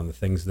right now and the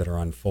things that are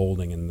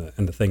unfolding and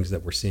the things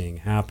that we're seeing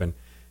happen,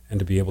 and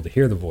to be able to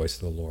hear the voice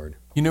of the Lord.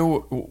 You know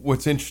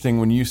what's interesting,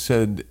 when you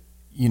said,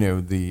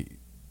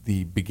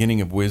 the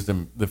beginning of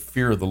wisdom, the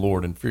fear of the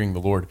Lord and fearing the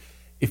Lord,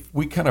 if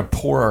we kind of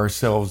pour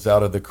ourselves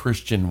out of the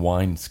Christian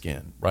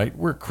wineskin, right?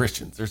 We're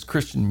Christians. There's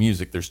Christian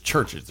music. There's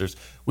churches.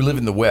 We live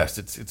in the West.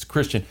 It's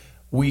Christian.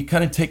 We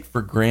kind of take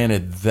for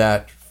granted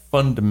that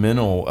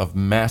fundamental of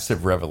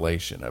massive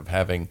revelation, of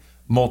having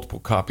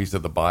multiple copies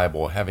of the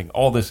Bible, having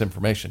all this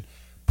information.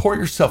 pour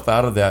yourself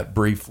out of that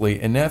briefly.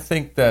 And I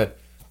think that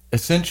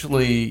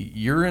essentially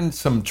you're in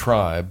some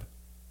tribe.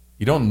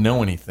 You don't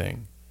know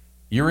anything.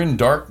 You're in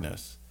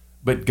darkness,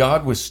 but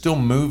God was still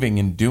moving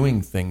and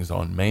doing things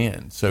on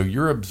man. So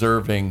you're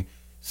observing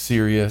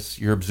Sirius,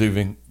 you're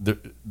observing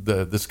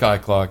the sky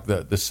clock,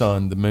 the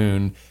sun, the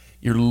moon.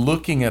 You're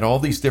looking at all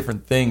these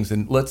different things.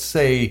 And let's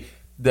say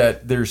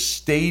that there's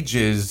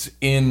stages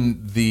in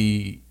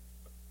the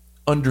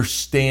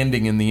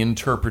understanding and the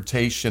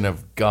interpretation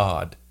of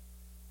God.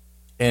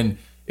 And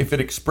if it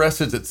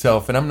expresses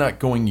itself, and I'm not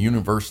going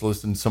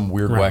universalist in some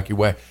weird, wacky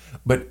way,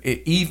 but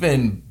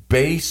even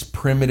base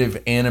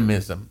primitive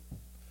animism,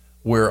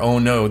 where, oh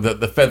no,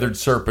 the feathered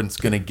serpent's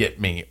going to get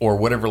me, or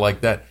whatever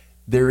like that,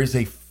 there is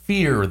a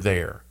fear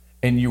there.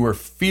 And you are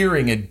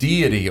fearing a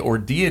deity or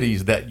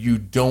deities that you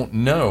don't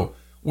know,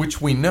 which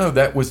we know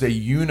that was a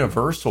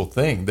universal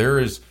thing.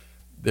 There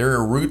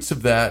are roots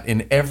of that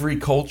in every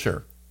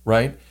culture,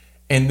 right?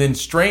 And then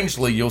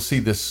strangely, you'll see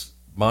this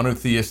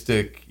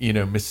monotheistic,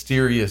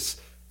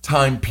 mysterious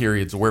time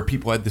periods where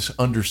people had this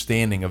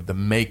understanding of the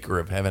maker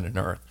of heaven and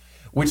earth,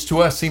 which to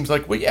us seems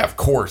like, well, yeah, of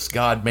course,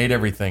 God made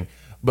everything.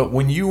 But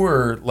when you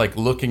were like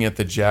looking at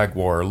the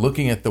jaguar,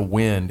 looking at the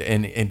wind,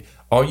 and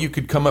all you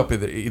could come up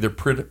with, either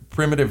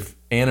primitive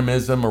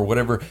animism or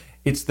whatever,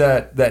 it's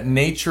that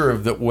nature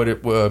of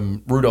what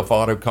Rudolf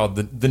Otto called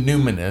the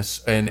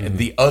numinous and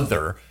the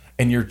other,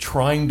 and you're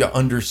trying to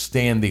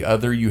understand the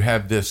other. You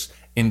have this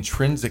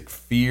intrinsic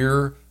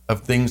fear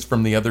of things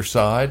from the other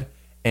side,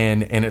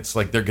 and it's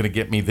like, they're going to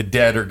get me, the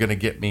dead are going to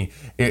get me.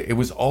 It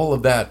was all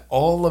of that.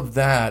 All of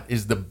that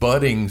is the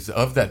buddings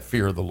of that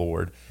fear of the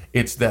Lord.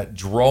 It's that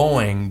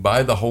drawing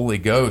by the Holy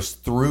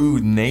Ghost through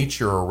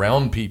nature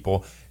around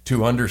people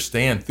to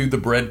understand, through the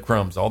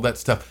breadcrumbs, all that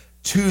stuff,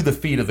 to the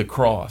feet of the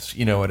cross,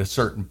 at a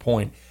certain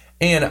point.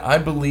 And I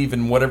believe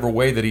in whatever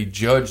way that he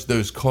judged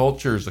those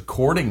cultures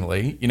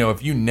accordingly.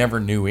 If you never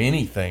knew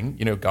anything,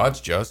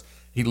 God's just.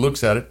 He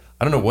looks at it.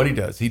 I don't know what he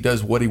does. He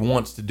does what he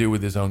wants to do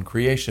with his own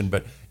creation.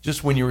 But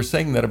just when you were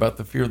saying that about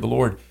the fear of the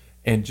Lord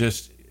and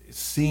just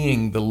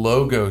seeing the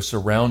logos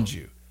around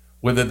you,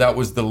 whether that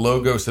was the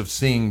logos of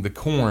seeing the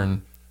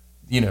corn,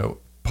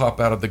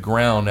 pop out of the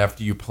ground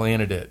after you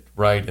planted it,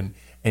 right?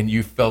 And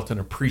you felt an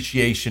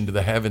appreciation to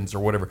the heavens or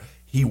whatever.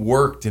 He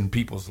worked in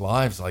people's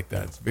lives like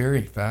that. It's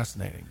very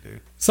fascinating,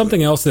 dude.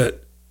 Something else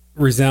that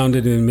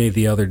resounded in me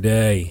the other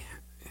day,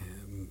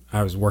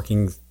 I was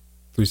working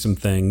through some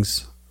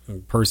things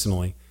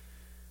personally.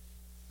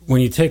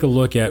 When you take a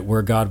look at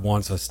where God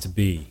wants us to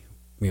be,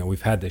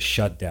 we've had this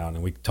shutdown,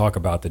 and we talk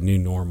about the new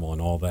normal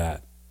and all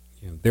that.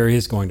 There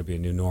is going to be a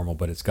new normal,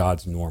 but it's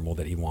God's normal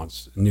that he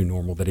wants, new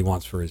normal that he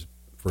wants for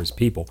his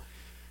people.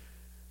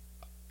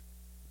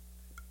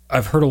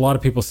 I've heard a lot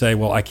of people say,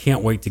 well, I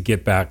can't wait to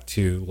get back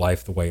to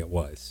life the way it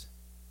was.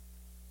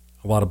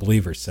 A lot of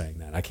believers saying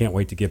that. I can't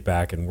wait to get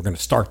back, and we're going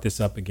to start this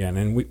up again.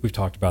 And we've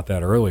talked about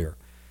that earlier.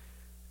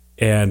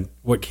 And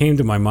what came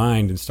to my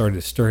mind and started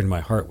to stir in my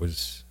heart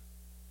was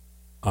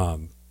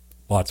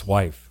Lot's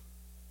wife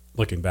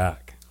looking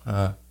back.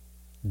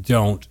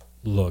 Don't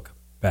look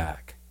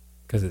back,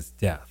 because it's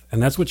death.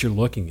 And that's what you're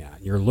looking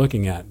at. You're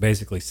looking at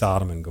basically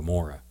Sodom and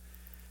Gomorrah.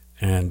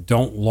 And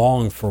don't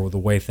long for the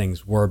way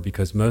things were,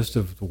 because most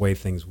of the way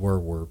things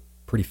were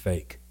pretty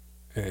fake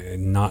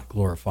and not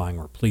glorifying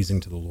or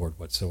pleasing to the Lord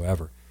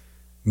whatsoever.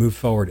 Move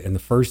forward. And the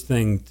first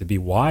thing to be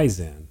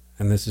wise in,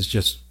 and this is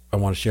just, I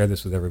want to share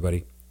this with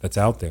everybody that's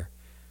out there,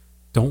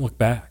 don't look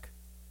back.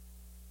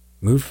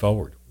 Move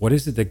forward. What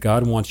is it that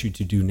God wants you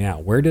to do now?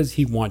 Where does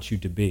he want you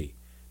to be?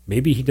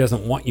 Maybe he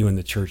doesn't want you in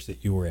the church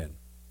that you were in.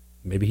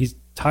 Maybe he's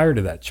tired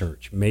of that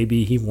church.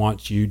 Maybe he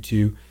wants you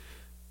to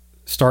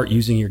start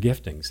using your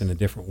giftings in a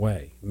different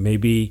way.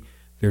 Maybe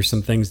there's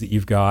some things that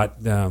you've got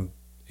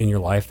in your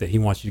life that he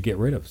wants you to get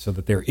rid of, so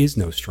that there is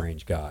no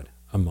strange God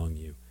among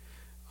you.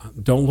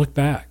 Don't look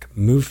back.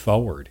 Move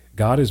forward.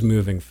 God is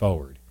moving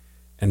forward,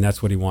 and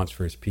that's what he wants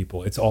for his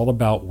people. It's all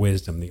about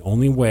wisdom. The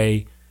only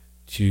way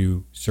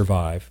to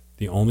survive,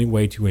 the only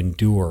way to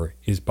endure,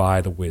 is by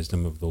the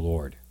wisdom of the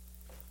Lord.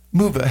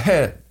 Move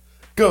ahead.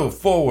 Go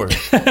forward.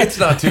 It's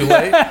not too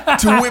late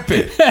to whip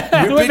it.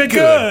 Whip it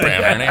good.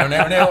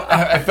 Now.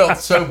 I felt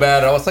so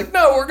bad. I was like,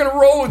 no, we're going to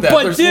roll with that.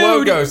 But there's dude,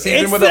 logos,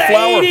 even with a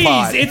flower 80s.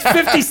 pot. It's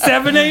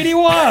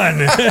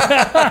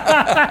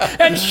 5781.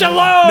 And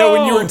shalom. No,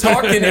 when you were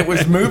talking, it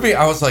was moving.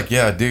 I was like,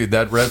 yeah, dude,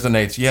 that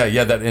resonates.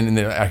 Yeah, that. And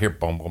then I hear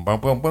boom, boom, boom,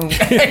 boom, boom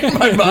in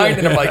my mind.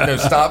 And I'm like, no,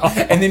 stop.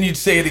 And then you'd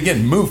say it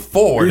again, move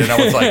forward. And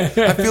I was like,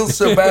 I feel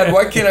so bad.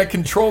 Why can't I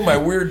control my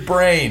weird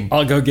brain?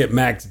 I'll go get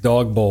Mac's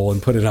dog bowl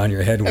and put it on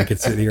your head, and we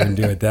could sit here and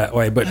do it that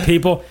way. But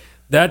people,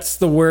 that's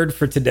the word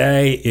for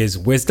today, is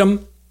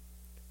wisdom.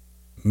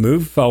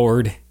 Move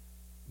forward.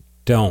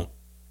 Don't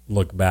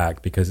look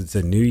back, because it's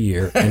a new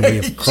year and we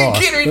have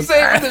crossed. You can't even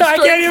say it with a straight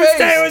I can't even face.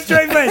 say it with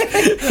straight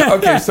face.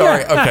 Okay,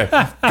 sorry. Okay,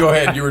 go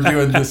ahead. You were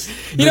doing this.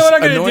 You know what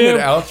I'm going to do?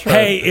 Outro.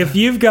 Hey, if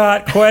you've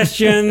got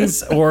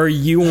questions or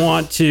you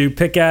want to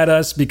pick at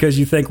us because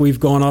you think we've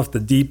gone off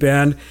the deep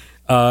end,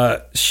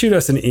 shoot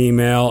us an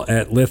email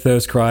at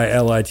lithoscry,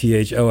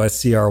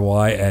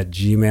 LITHOSCRY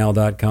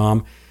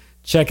 @gmail.com.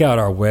 Check out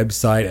our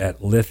website at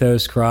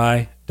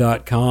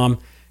lithoscry.com.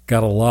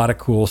 Got a lot of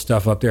cool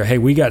stuff up there. Hey,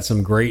 we got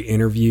some great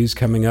interviews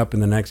coming up in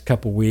the next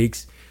couple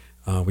weeks.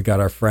 We got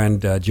our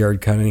friend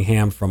Jared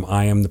Cunningham from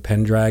I Am the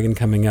Pendragon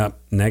coming up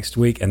next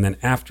week. And then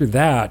after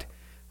that,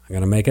 I'm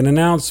going to make an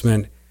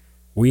announcement.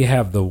 We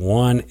have the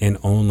one and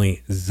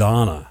only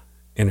Zana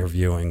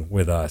interviewing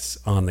with us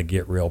on the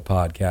Get Real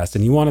podcast.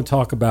 And you want to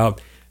talk about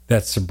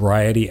that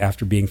sobriety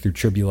after being through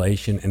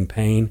tribulation and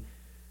pain?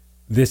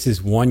 This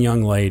is one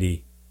young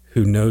lady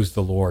who knows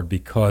the Lord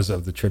because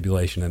of the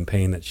tribulation and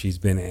pain that she's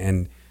been in.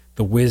 And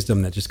the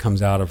wisdom that just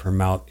comes out of her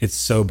mouth, it's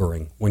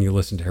sobering when you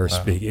listen to her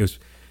speak.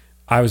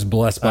 I was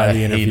blessed by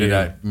the interview.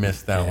 I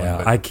missed that one.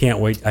 But I can't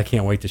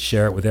wait to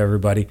share it with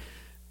everybody.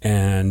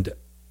 And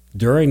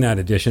during that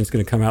edition, it's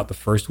going to come out the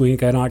first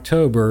week in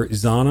October.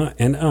 Zana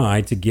and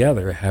I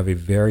together have a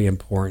very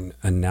important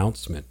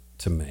announcement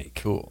to make.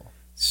 Cool.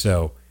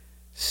 So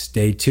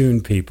stay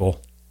tuned,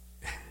 people.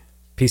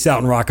 Peace out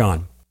and rock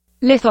on.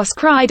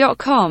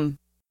 lithoscry.com